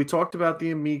because we talked about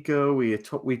the Amico. We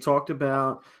talked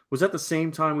about, was that the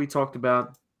same time we talked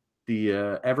about the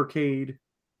Evercade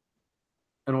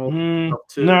and all that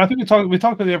too? No, I think we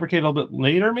talked about the Evercade a little bit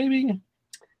later, maybe.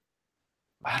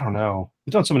 I don't know.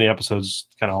 We've done so many episodes,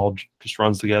 kind of all just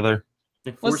runs together.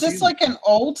 Was this like an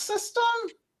old system?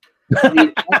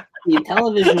 The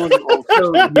Intellivision was an old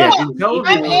system. Yeah,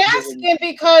 I'm asking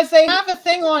because they have a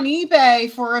thing on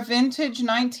eBay for a vintage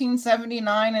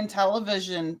 1979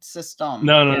 Intellivision system.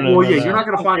 No. Well, yeah, you're not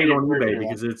going to find it on eBay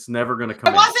because it's never going to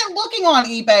come. I wasn't looking on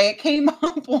eBay. It came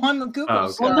up on the Google. Oh,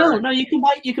 okay. Well, no, you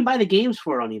can buy the games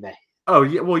for it on eBay. Oh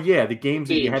yeah, well yeah, the games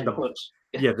that you had the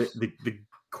the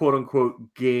quote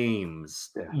unquote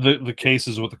games. The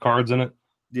cases with the cards in it.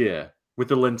 Yeah, with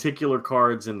the lenticular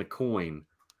cards and the coin.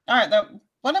 All right,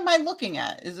 what am I looking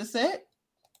at? Is this it?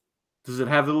 Does it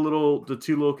have the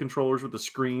two little controllers with the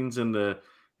screens and the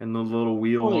little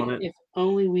wheel on it? If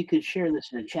only we could share this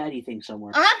in a chatty thing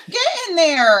somewhere. I'm getting in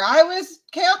there. I was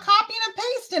copying and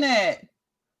pasting it.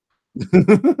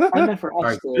 I meant for us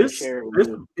Right, to this share it with this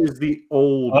you. is the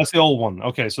old. Oh, that's the old one.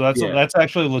 Okay, so that's Yeah. that's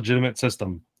actually a legitimate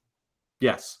system.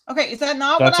 Yes. Okay, is that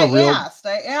not That's what a I real- asked?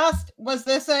 I asked, was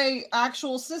this a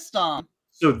actual system?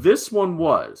 So this one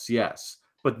was, yes.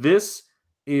 But this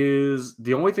is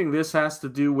the only thing this has to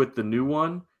do with the new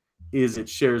one is it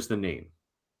shares the name.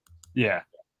 Yeah.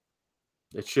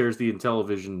 It shares the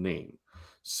Intellivision name.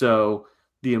 So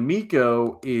the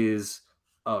Amico is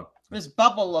This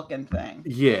bubble looking thing.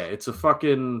 yeah, it's a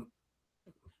fucking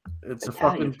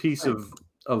Italian piece friend.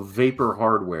 of vapor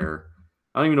hardware.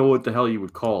 I don't even know what the hell you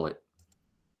would call it.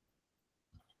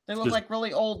 They look Just- like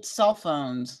really old cell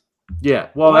phones. Yeah,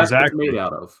 well, that's what it's Exactly. made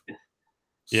out of.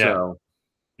 Yeah.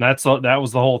 So That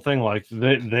was the whole thing. Like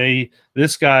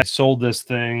this guy sold this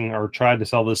thing or tried to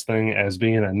sell this thing as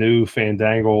being a new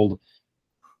fandangled.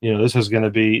 This is going to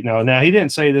be now. He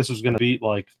didn't say this was going to beat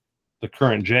like the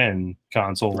current gen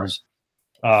consoles,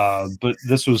 but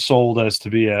this was sold as to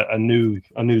be a new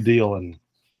deal and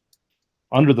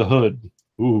under the hood.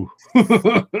 Ooh,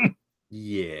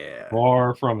 yeah,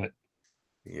 far from it.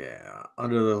 yeah.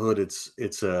 Under the hood,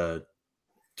 it's a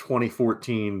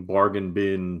 2014 bargain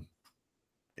bin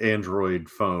Android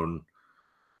phone.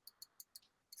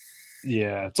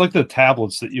 Yeah, it's like the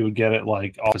tablets that you would get at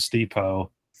like Office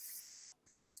Depot.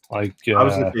 Like I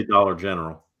was going to say Dollar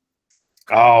General.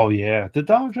 oh yeah, the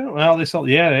Dollar General. Well, they sell.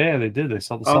 Yeah, they did. They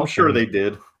sell the. I'm sure phones. they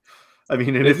did. I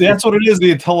mean, and That's what it is.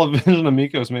 The Intellivision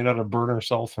Amico is made out of burner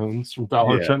cell phones from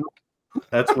Dollar Yeah. General.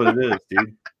 that's what it is,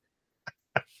 dude.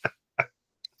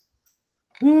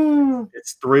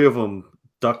 It's 3 of them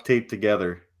duct taped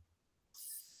together.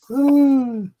 I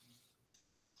don't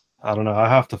know. I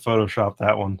have to Photoshop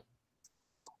that one.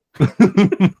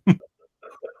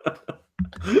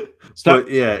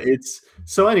 But yeah, it's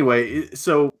so anyway.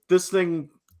 So this thing,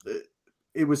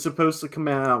 it was supposed to come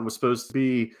out and was supposed to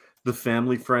be the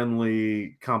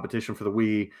family-friendly competition for the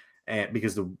Wii, and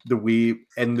because the Wii,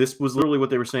 and this was literally what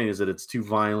they were saying is that it's too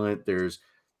violent. There's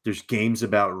games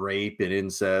about rape and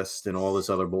incest and all this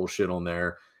other bullshit on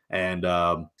there, and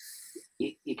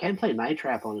You can play Night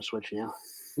Trap on the Switch now.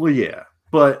 well, yeah,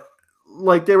 but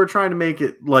like they were trying to make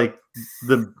it like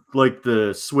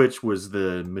the Switch was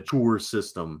the mature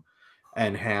system,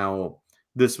 and how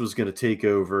this was going to take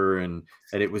over, and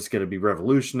it was going to be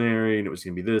revolutionary, and it was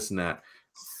going to be this and that,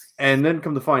 and then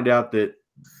come to find out that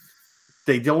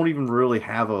they don't even really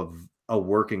have a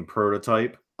working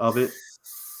prototype of it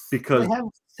because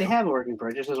they have a working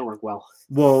prototype, it just doesn't work well.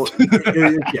 Well,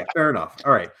 yeah, fair enough.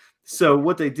 All right. So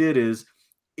what they did is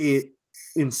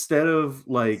instead of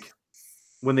like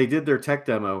when they did their tech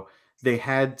demo, they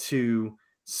had to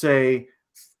say,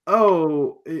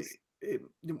 "Oh,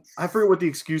 I forget what the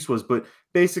excuse was, but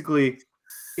basically,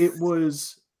 it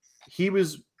was he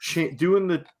was doing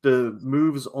the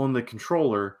moves on the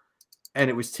controller, and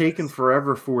it was taking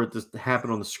forever for it to happen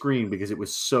on the screen because it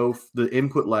was the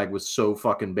input lag was so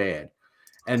fucking bad,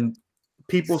 and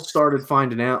people started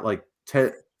finding out like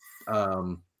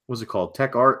what's it called?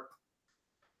 Tech Art.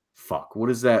 Fuck, what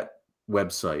is that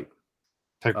website?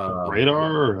 Tech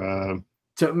Radar? Or,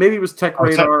 maybe it was Tech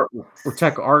Radar or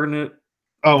Tech Argonet.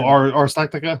 Oh, Ars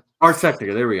Technica? Ars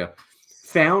Technica, there we go.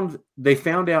 They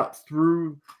found out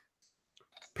through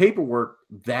paperwork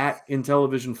that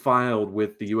Intellivision filed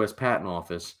with the U.S. Patent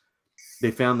Office.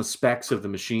 They found the specs of the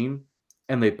machine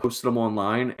and they posted them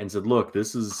online and said, "Look,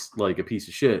 this is like a piece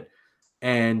of shit."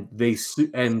 And the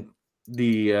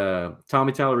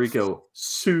Tommy Tallarico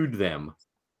sued them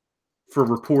for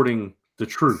reporting the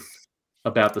truth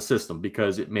about the system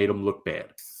because it made them look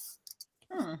bad.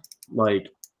 Like,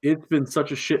 it's been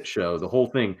such a shit show, the whole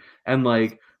thing. And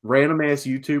like random ass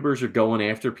YouTubers are going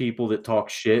after people that talk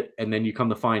shit, and then you come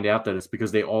to find out that it's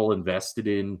because they all invested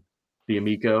in the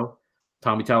Amico.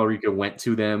 Tommy Tallarico went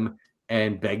to them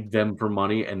and begged them for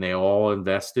money, and they all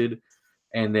invested.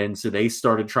 And then so they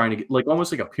started trying to get like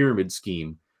almost like a pyramid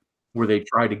scheme where they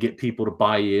tried to get people to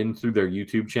buy in through their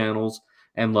YouTube channels.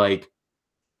 And like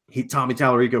Tommy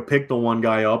Tallarico picked the one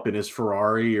guy up in his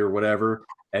Ferrari or whatever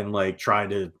and like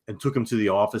took him to the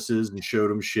offices and showed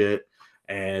him shit.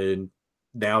 And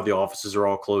now the offices are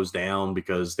all closed down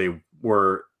because they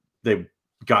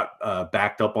got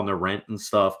backed up on their rent and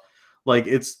stuff. Like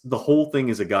the whole thing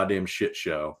is a goddamn shit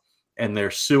show, and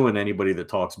they're suing anybody that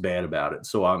talks bad about it.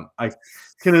 So I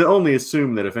can only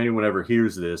assume that if anyone ever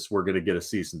hears this, we're going to get a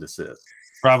cease and desist.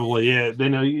 Probably, yeah. They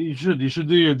know you should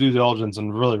do your due diligence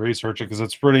and really research it because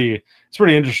it's pretty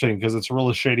interesting because it's a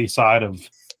really shady side of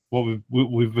what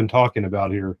we've been talking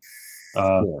about here.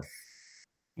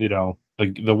 You know,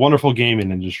 like the wonderful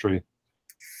gaming industry.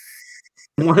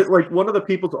 One of the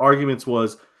people's arguments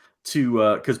was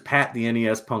to because Pat the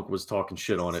NES punk was talking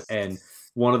shit on it, and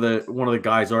one of the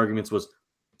guys' arguments was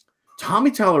Tommy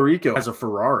Tallarico has a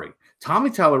Ferrari. Tommy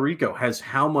Tallarico has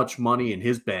how much money in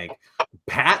his bank?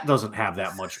 Pat doesn't have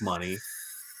that much money,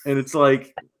 and it's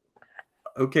like,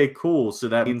 okay, cool. So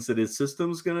that means that his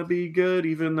system's gonna be good,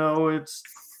 even though it's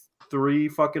 3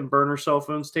 fucking burner cell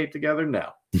phones taped together.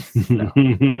 No.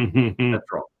 That's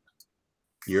wrong.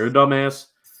 You're a dumbass.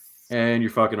 And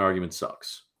your fucking argument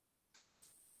sucks.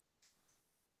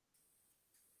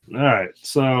 All right,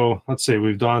 so let's see.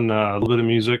 We've done a little bit of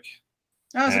music.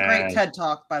 That was a great TED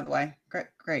talk, by the way.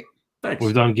 Great. Thanks.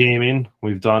 We've done gaming.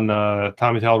 We've done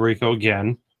Tommy Tallarico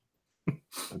again.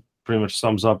 Pretty much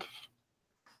sums up.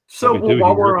 So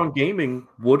while we're on gaming,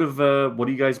 what have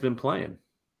you guys been playing?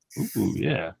 Ooh,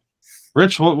 yeah.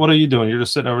 Rich, what are you doing? You're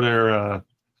just sitting over there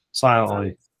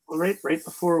silently. Well, right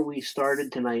before we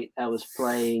started tonight, I was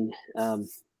playing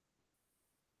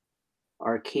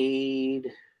Arcade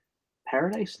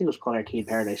Paradise. I think it was called Arcade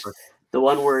Paradise. The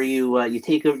one where you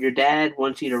take over, your dad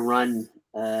wants you to run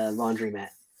a laundromat,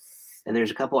 and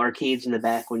there's a couple arcades in the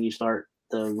back when you start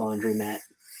the laundromat,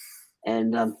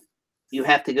 and you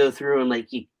have to go through and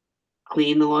like you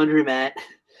clean the laundromat.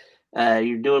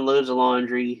 You're doing loads of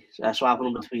laundry,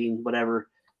 swapping them between whatever.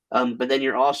 But then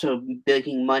you're also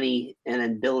making money and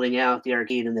then building out the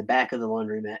arcade in the back of the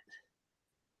laundromat.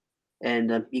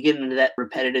 And you get into that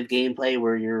repetitive gameplay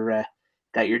where you're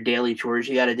got your daily chores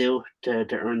you got to do to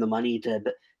earn the money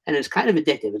and it's kind of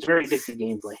addictive. It's very addictive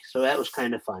gameplay. So that was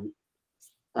kind of fun.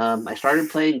 I started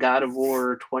playing God of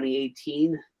War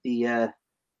 2018, the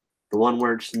one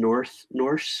where it's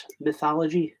Norse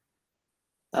mythology.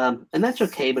 And that's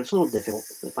okay, but it's a little difficult.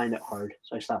 I find it hard.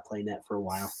 So I stopped playing that for a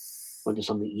while. Went to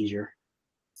something easier.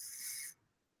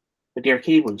 But the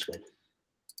arcade one's good.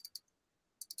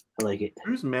 I like it.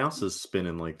 Whose mouse is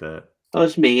spinning like that? Oh,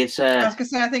 it's me. It's I was gonna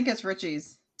say, I think it's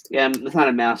Richie's. Yeah, it's not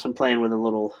a mouse. I'm playing with a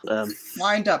little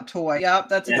wind up toy. Yep,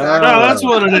 that's exactly. No, that's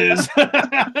what it is.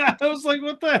 I was like,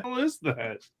 what the hell is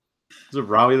that? Is it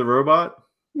Robbie the robot?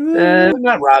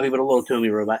 Not Robbie, but a little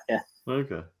Tomy robot. Yeah.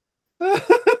 Okay.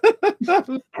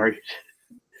 Sorry.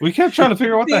 We kept trying to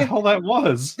figure out what the hell that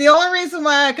was. The only reason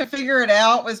why I could figure it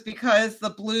out was because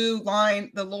the blue line,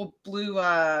 the little blue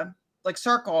like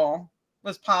circle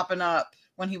was popping up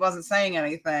when he wasn't saying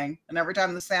anything, and every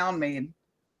time the sound made.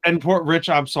 And poor Rich,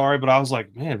 I'm sorry, but I was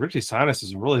like, man, Richie's sinus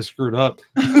is really screwed up.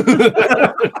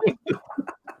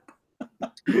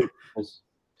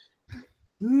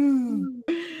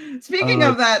 Speaking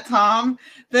of that, Tom,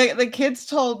 the kids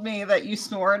told me that you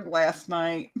snored last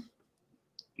night.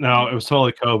 No, it was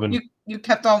totally Coben. You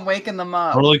kept on waking them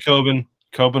up. Totally Coben.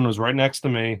 Coben was right next to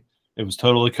me. It was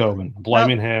totally Coben.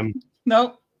 Blaming him.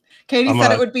 Nope. Katie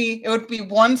said it would be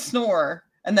one snore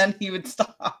and then he would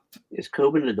stop. Is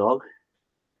Coben the dog?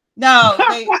 No,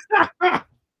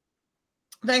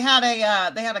 they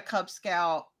had a Cub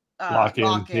Scout lock-in.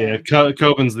 Yeah,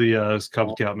 Coben's the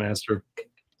Cub Scout master.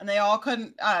 And they all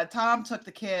couldn't. Tom took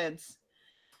the kids,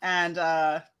 and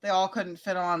they all couldn't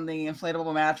fit on the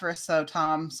inflatable mattress, so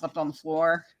Tom slept on the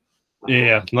floor.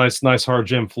 Yeah, nice hard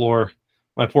gym floor.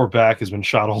 My poor back has been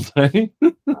shot all day.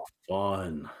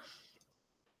 Fun.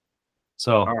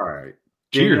 So, all right.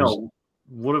 Cheers. Danielle,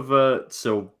 what have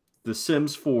so The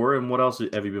Sims 4, and what else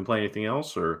have you been playing? Anything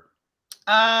else, or?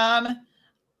 I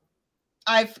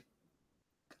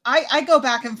go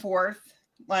back and forth.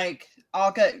 Like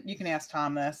you can ask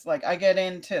Tom this. Like I get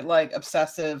into like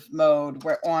obsessive mode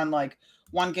where on like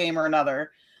one game or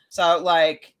another. So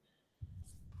like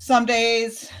some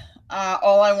days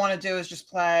all I want to do is just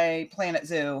play Planet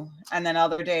Zoo, and then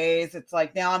other days it's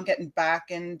like now I'm getting back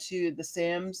into The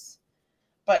Sims.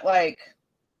 But like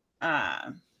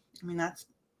I mean that's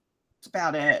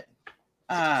about it.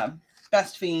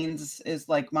 Best Fiends is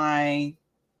like my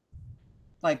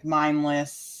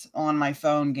mindless on my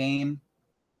phone game.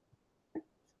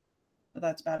 But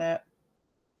that's about it.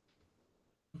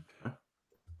 Okay.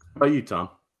 How about you, Tom?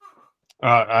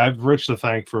 I have Rich to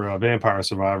thank for Vampire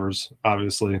Survivors,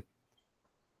 obviously.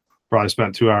 Probably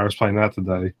spent 2 hours playing that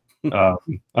today.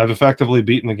 I've effectively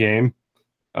beaten the game,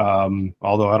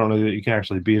 although I don't know that you can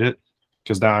actually beat it,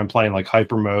 because now I'm playing like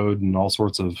hyper mode and all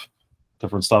sorts of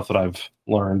different stuff that I've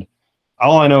learned.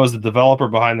 All I know is the developer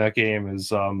behind that game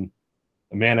is a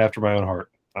man after my own heart.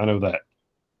 I know that.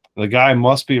 The guy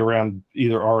must be around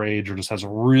either our age or just has a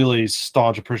really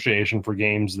staunch appreciation for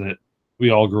games that we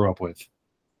all grew up with.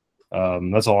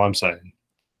 That's all I'm saying.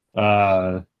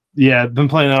 Yeah, I've been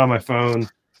playing that on my phone.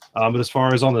 But as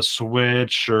far as on the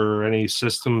Switch or any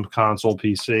system, console,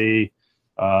 PC,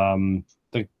 I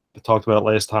think I talked about it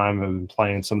last time. I've been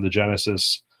playing some of the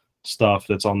Genesis stuff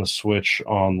that's on the Switch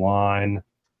online,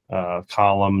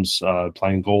 columns,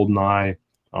 playing GoldenEye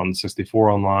on the 64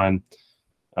 online.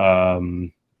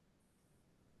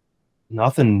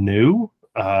 Nothing new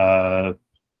other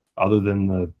than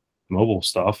the mobile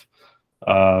stuff.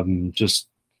 Just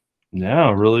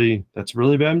no, really, that's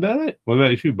really been about it. What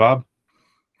about you, Bob?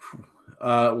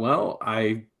 Well,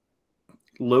 I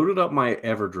loaded up my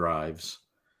EverDrives.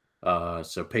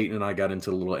 So Peyton and I got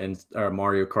into a little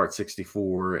Mario Kart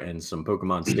 64 and some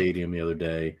Pokemon Stadium the other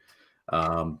day.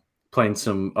 Playing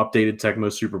some updated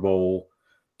Tecmo Super Bowl,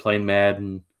 playing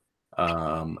Madden,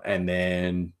 and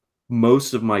then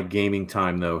most of my gaming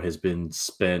time though has been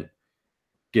spent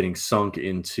getting sunk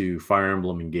into Fire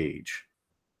Emblem Engage.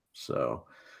 So,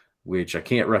 which I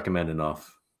can't recommend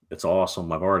enough. It's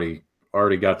awesome. I've already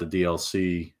got the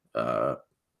DLC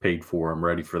paid for. I'm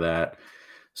ready for that.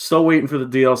 Still waiting for the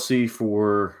DLC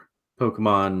for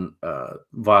Pokemon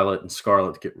Violet and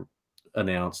Scarlet to get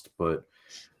announced, but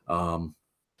I've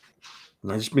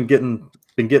just been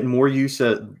getting more use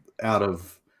out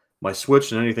of my Switch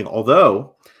than anything.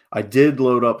 Although I did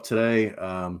load up today,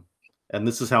 and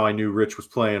this is how I knew Rich was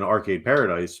playing Arcade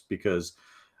Paradise, because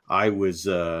I was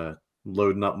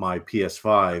loading up my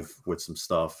PS5 with some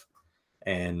stuff,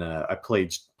 and I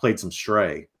played some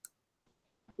Stray.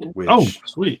 Which, oh,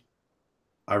 sweet!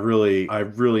 I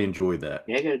really enjoyed that.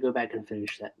 Yeah, I gotta go back and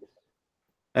finish that.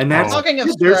 And that's talking of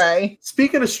Stray.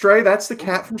 Speaking of Stray, that's the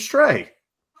cat from Stray.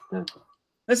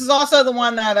 This is also the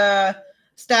one that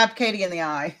stabbed Katie in the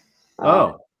eye.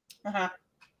 Oh. Uh-huh.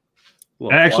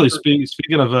 Actually,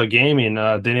 speaking of gaming,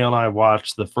 Danielle and I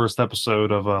watched the first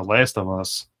episode of Last of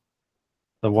Us,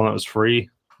 the one that was free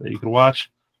that you could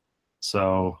watch.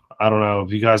 So I don't know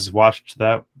if you guys watched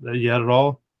that yet at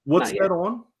all. What's that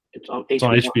on? It's on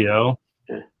HBO.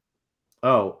 Yeah.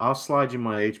 Oh, I'll slide you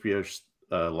my HBO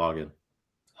login.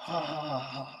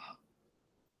 I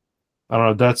don't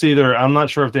know. That's either. I'm not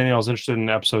sure if Danielle's interested in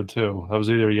episode 2. That was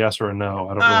either a yes or a no.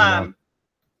 I don't really know.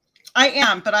 I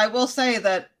am, but I will say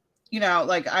that,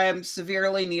 like, I am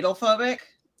severely needle phobic,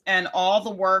 and all the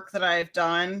work that I've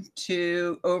done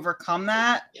to overcome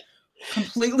that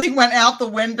completely went out the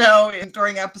window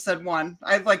during episode 1.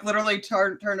 I literally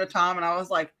turned to Tom and I was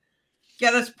like,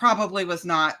 yeah, this probably was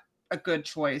not a good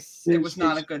choice. It was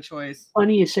not a good choice.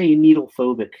 Funny you say needle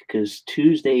phobic, because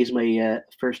Tuesday is my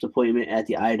first appointment at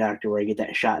the eye doctor where I get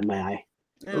that shot in my eye.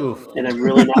 Oof. And I'm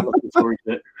really not looking forward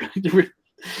to it.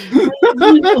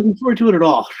 I'm not looking forward to it at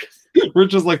all.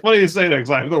 Rich is like, funny you say that,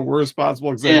 because I have the worst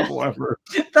possible example ever.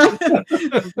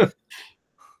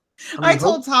 I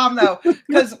told Tom though,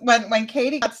 because when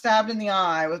Katie got stabbed in the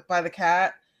eye by the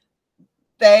cat,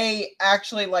 they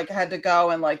actually had to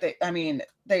go and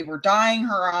they were dyeing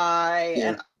her eye,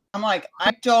 and I'm like,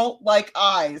 I don't like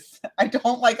eyes. I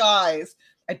don't like eyes.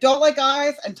 I don't like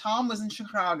eyes. And Tom was in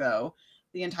Chicago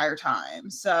the entire time,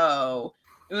 so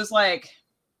it was like.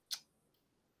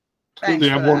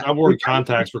 Yeah, I've worn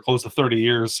contacts for close to 30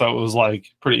 years, so it was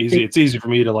pretty easy. It's easy for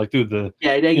me to do the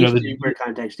wear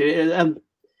contacts too.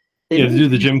 Do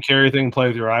the Jim Carrey thing, play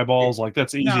with your eyeballs.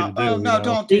 That's easy to do. No,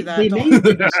 don't do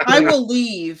that. I will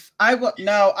leave. I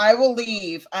will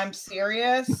leave. I'm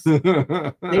serious.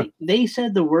 They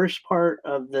said the worst part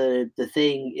of the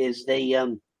thing is they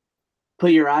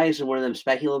put your eyes in one of them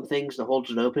speculum things that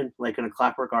holds it open, like in a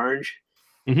Clockwork Orange.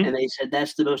 Mm-hmm. And they said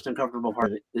that's the most uncomfortable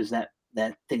part of it, is that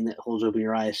thing that holds open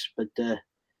your eyes. But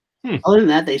other than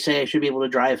that, they say I should be able to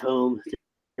drive home.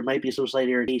 There might be some slight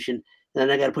irritation. And then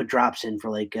I got to put drops in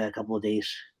for a couple of days.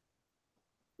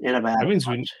 That means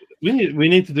we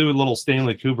need to do a little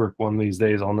Stanley Kubrick one these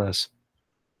days on this.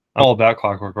 I'm all about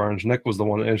Clockwork Orange. Nick was the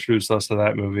one that introduced us to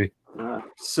that movie.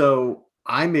 So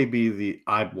I may be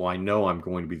I know I'm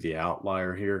going to be the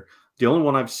outlier here. The only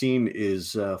one I've seen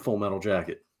is Full Metal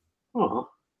Jacket. Oh.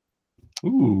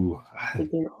 Ooh.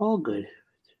 But they're all good.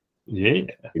 Yeah.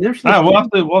 We'll have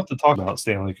to talk about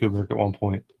Stanley Kubrick at one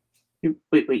point.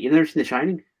 Wait, you've never seen The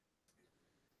Shining?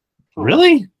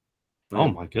 Really? Oh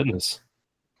my goodness.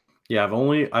 Yeah, I've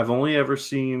only ever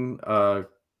seen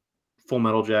Full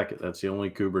Metal Jacket. That's the only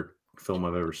Kubrick film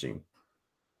I've ever seen.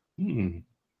 I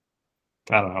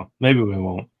don't know. Maybe we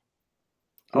won't.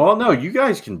 Oh no, you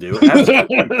guys can do it.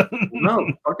 Absolutely.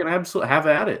 No, fucking absolutely have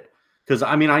at it. Because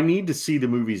I need to see the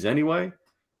movies anyway.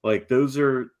 Those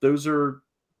are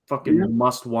fucking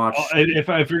must watch.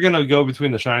 If you're gonna go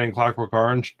between The Shining and Clockwork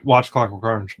Orange, watch Clockwork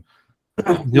Orange.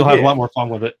 You'll have a lot more fun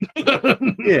with it.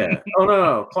 Yeah. Oh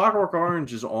no. Clockwork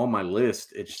Orange is on my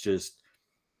list. It's just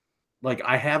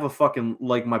I have a fucking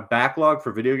my backlog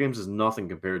for video games is nothing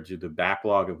compared to the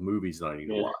backlog of movies that I need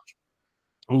to watch.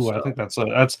 Ooh, so. I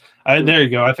think there you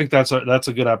go. I think that's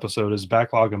a good episode, is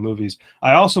backlog of movies.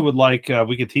 I also would like,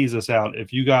 we could tease this out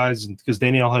if you guys, because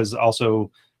Danielle has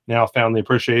also now found the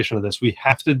appreciation of this. We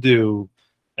have to do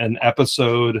an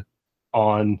episode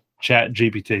on Chat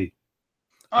GPT.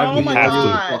 Oh my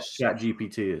gosh. Chat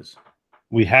GPT is.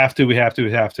 We have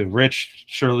to. Rich,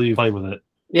 surely you play with it.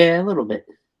 Yeah, a little bit.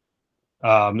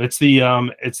 It's the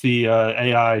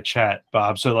AI chat,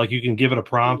 Bob. So like you can give it a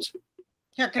prompt.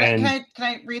 Here, can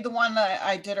I read the one that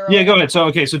I did earlier? Yeah, go ahead. So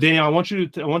so Danielle, I want you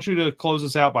to close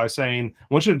this out by saying, I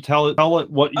want you to tell it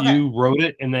what you wrote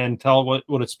it, and then tell it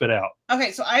what it spit out.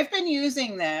 Okay, so I've been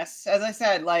using this, as I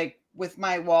said, like with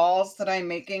my walls that I'm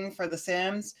making for The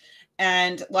Sims,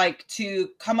 and like to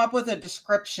come up with a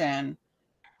description,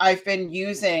 I've been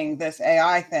using this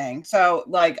AI thing. So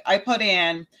like I put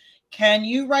in, can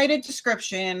you write a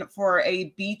description for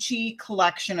a beachy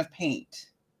collection of paint?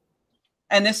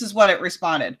 And this is what it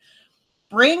responded.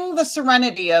 Bring the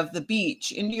serenity of the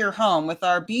beach into your home with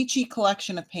our beachy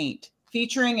collection of paint,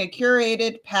 featuring a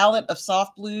curated palette of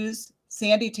soft blues,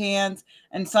 sandy tans,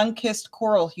 and sun-kissed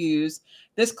coral hues.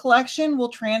 This collection will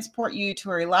transport you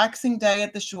to a relaxing day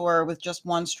at the shore with just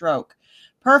one stroke.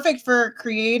 Perfect for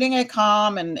creating a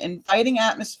calm and inviting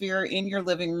atmosphere in your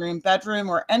living room, bedroom,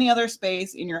 or any other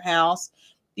space in your house.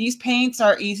 These paints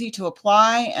are easy to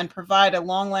apply and provide a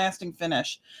long-lasting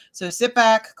finish. So sit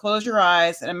back, close your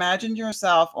eyes, and imagine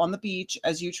yourself on the beach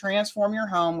as you transform your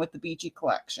home with the Beachy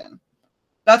collection.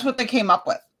 That's what they came up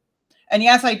with. And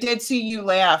yes, I did see you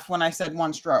laugh when I said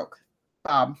one stroke,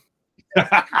 Bob.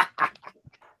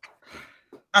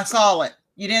 I saw it.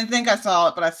 You didn't think I saw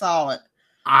it, but I saw it.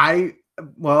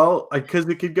 Because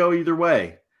it could go either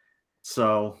way.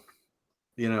 So,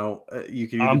 you know, you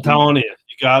can. I'm telling you,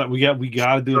 we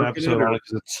got to do an episode on it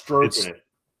because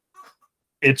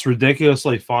it's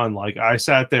ridiculously fun. Like I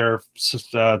sat there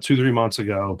 2-3 months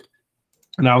ago,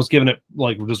 and I was giving it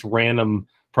like just random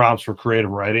prompts for creative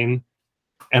writing,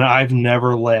 and I've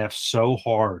never laughed so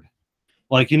hard.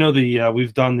 Like, you know,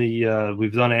 we've done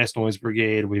Ask Noise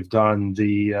Brigade, we've done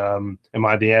the Am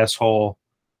I the Asshole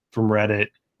from Reddit.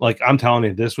 Like, I'm telling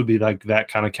you, this would be like that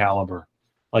kind of caliber.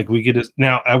 Like, we could just,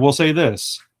 now I will say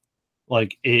this,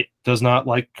 like, it does not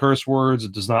like curse words,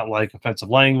 it does not like offensive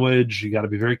language. You got to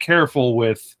be very careful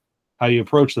with how you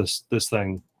approach this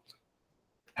thing.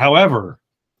 However,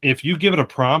 if you give it a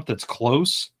prompt that's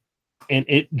close and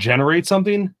it generates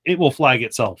something, it will flag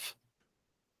itself.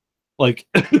 Like,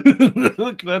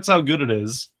 that's how good it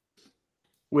is.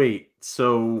 Wait,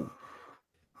 so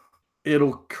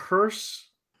it'll curse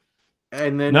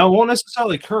and then... No, it won't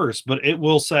necessarily curse, but it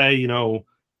will say, you know,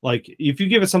 like, if you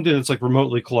give it something that's like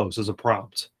remotely close as a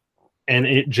prompt and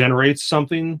it generates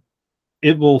something,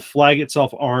 it will flag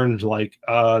itself orange, like,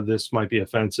 this might be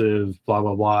offensive, blah,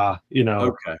 blah, blah, you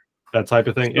know, that type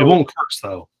of thing. So, it won't curse,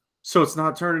 though. So it's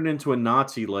not turning into a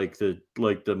Nazi like the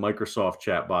Microsoft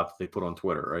chat bot that they put on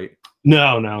Twitter, right?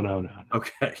 No.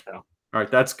 Okay. No. All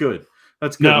right, that's good.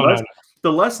 That's good. No.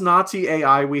 The less Nazi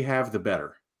AI we have, the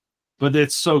better. But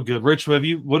it's so good. Rich, have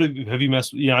you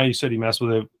messed? Yeah, you said you messed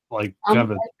with it. Like, I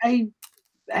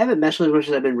haven't messed with it as much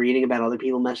as I've been reading about other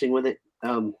people messing with it.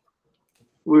 We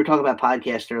were talking about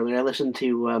podcasts earlier. I listened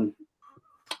to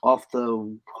Off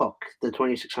the Hook, the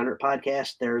 2600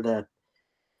 podcast.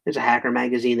 It's a hacker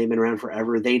magazine. They've been around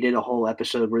forever. They did a whole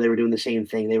episode where they were doing the same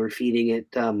thing. They were feeding it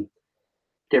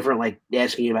different, like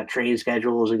asking about train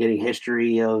schedules and getting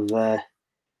history of the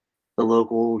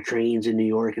local trains in New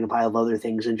York and a pile of other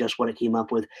things and just what it came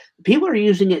up with. People are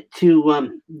using it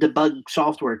to debug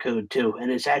software code too, and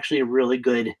it's actually a really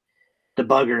good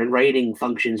debugger and writing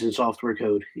functions in software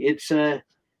code.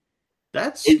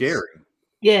 That's scary.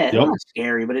 Yeah, Not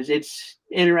scary, but it's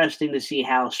interesting to see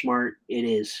how smart it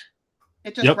is.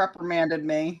 It just reprimanded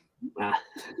me.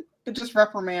 It just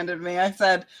reprimanded me. I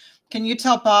said, can you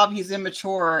tell Bob he's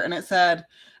immature? And it said,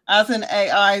 as an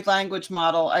AI language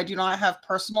model, I do not have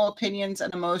personal opinions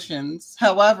and emotions.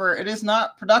 However, it is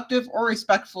not productive or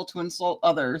respectful to insult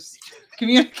others.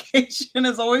 Communication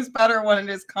is always better when it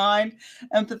is kind,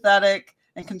 empathetic,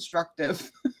 and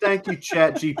constructive. Thank you,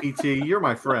 Chat GPT. You're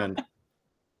my friend.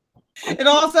 I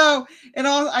also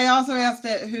asked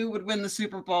it who would win the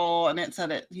Super Bowl, and it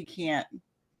said he can't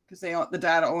because the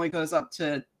data only goes up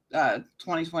to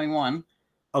 2021.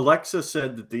 Alexa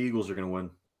said that the Eagles are going to win.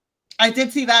 I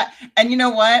did see that, and you know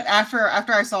what? After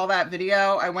I saw that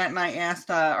video, I went and I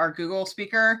asked our Google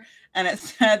speaker, and it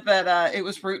said that it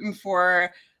was rooting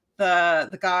for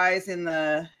the guys in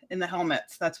the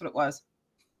helmets. That's what it was.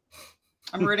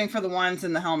 I'm rooting for the ones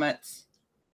in the helmets.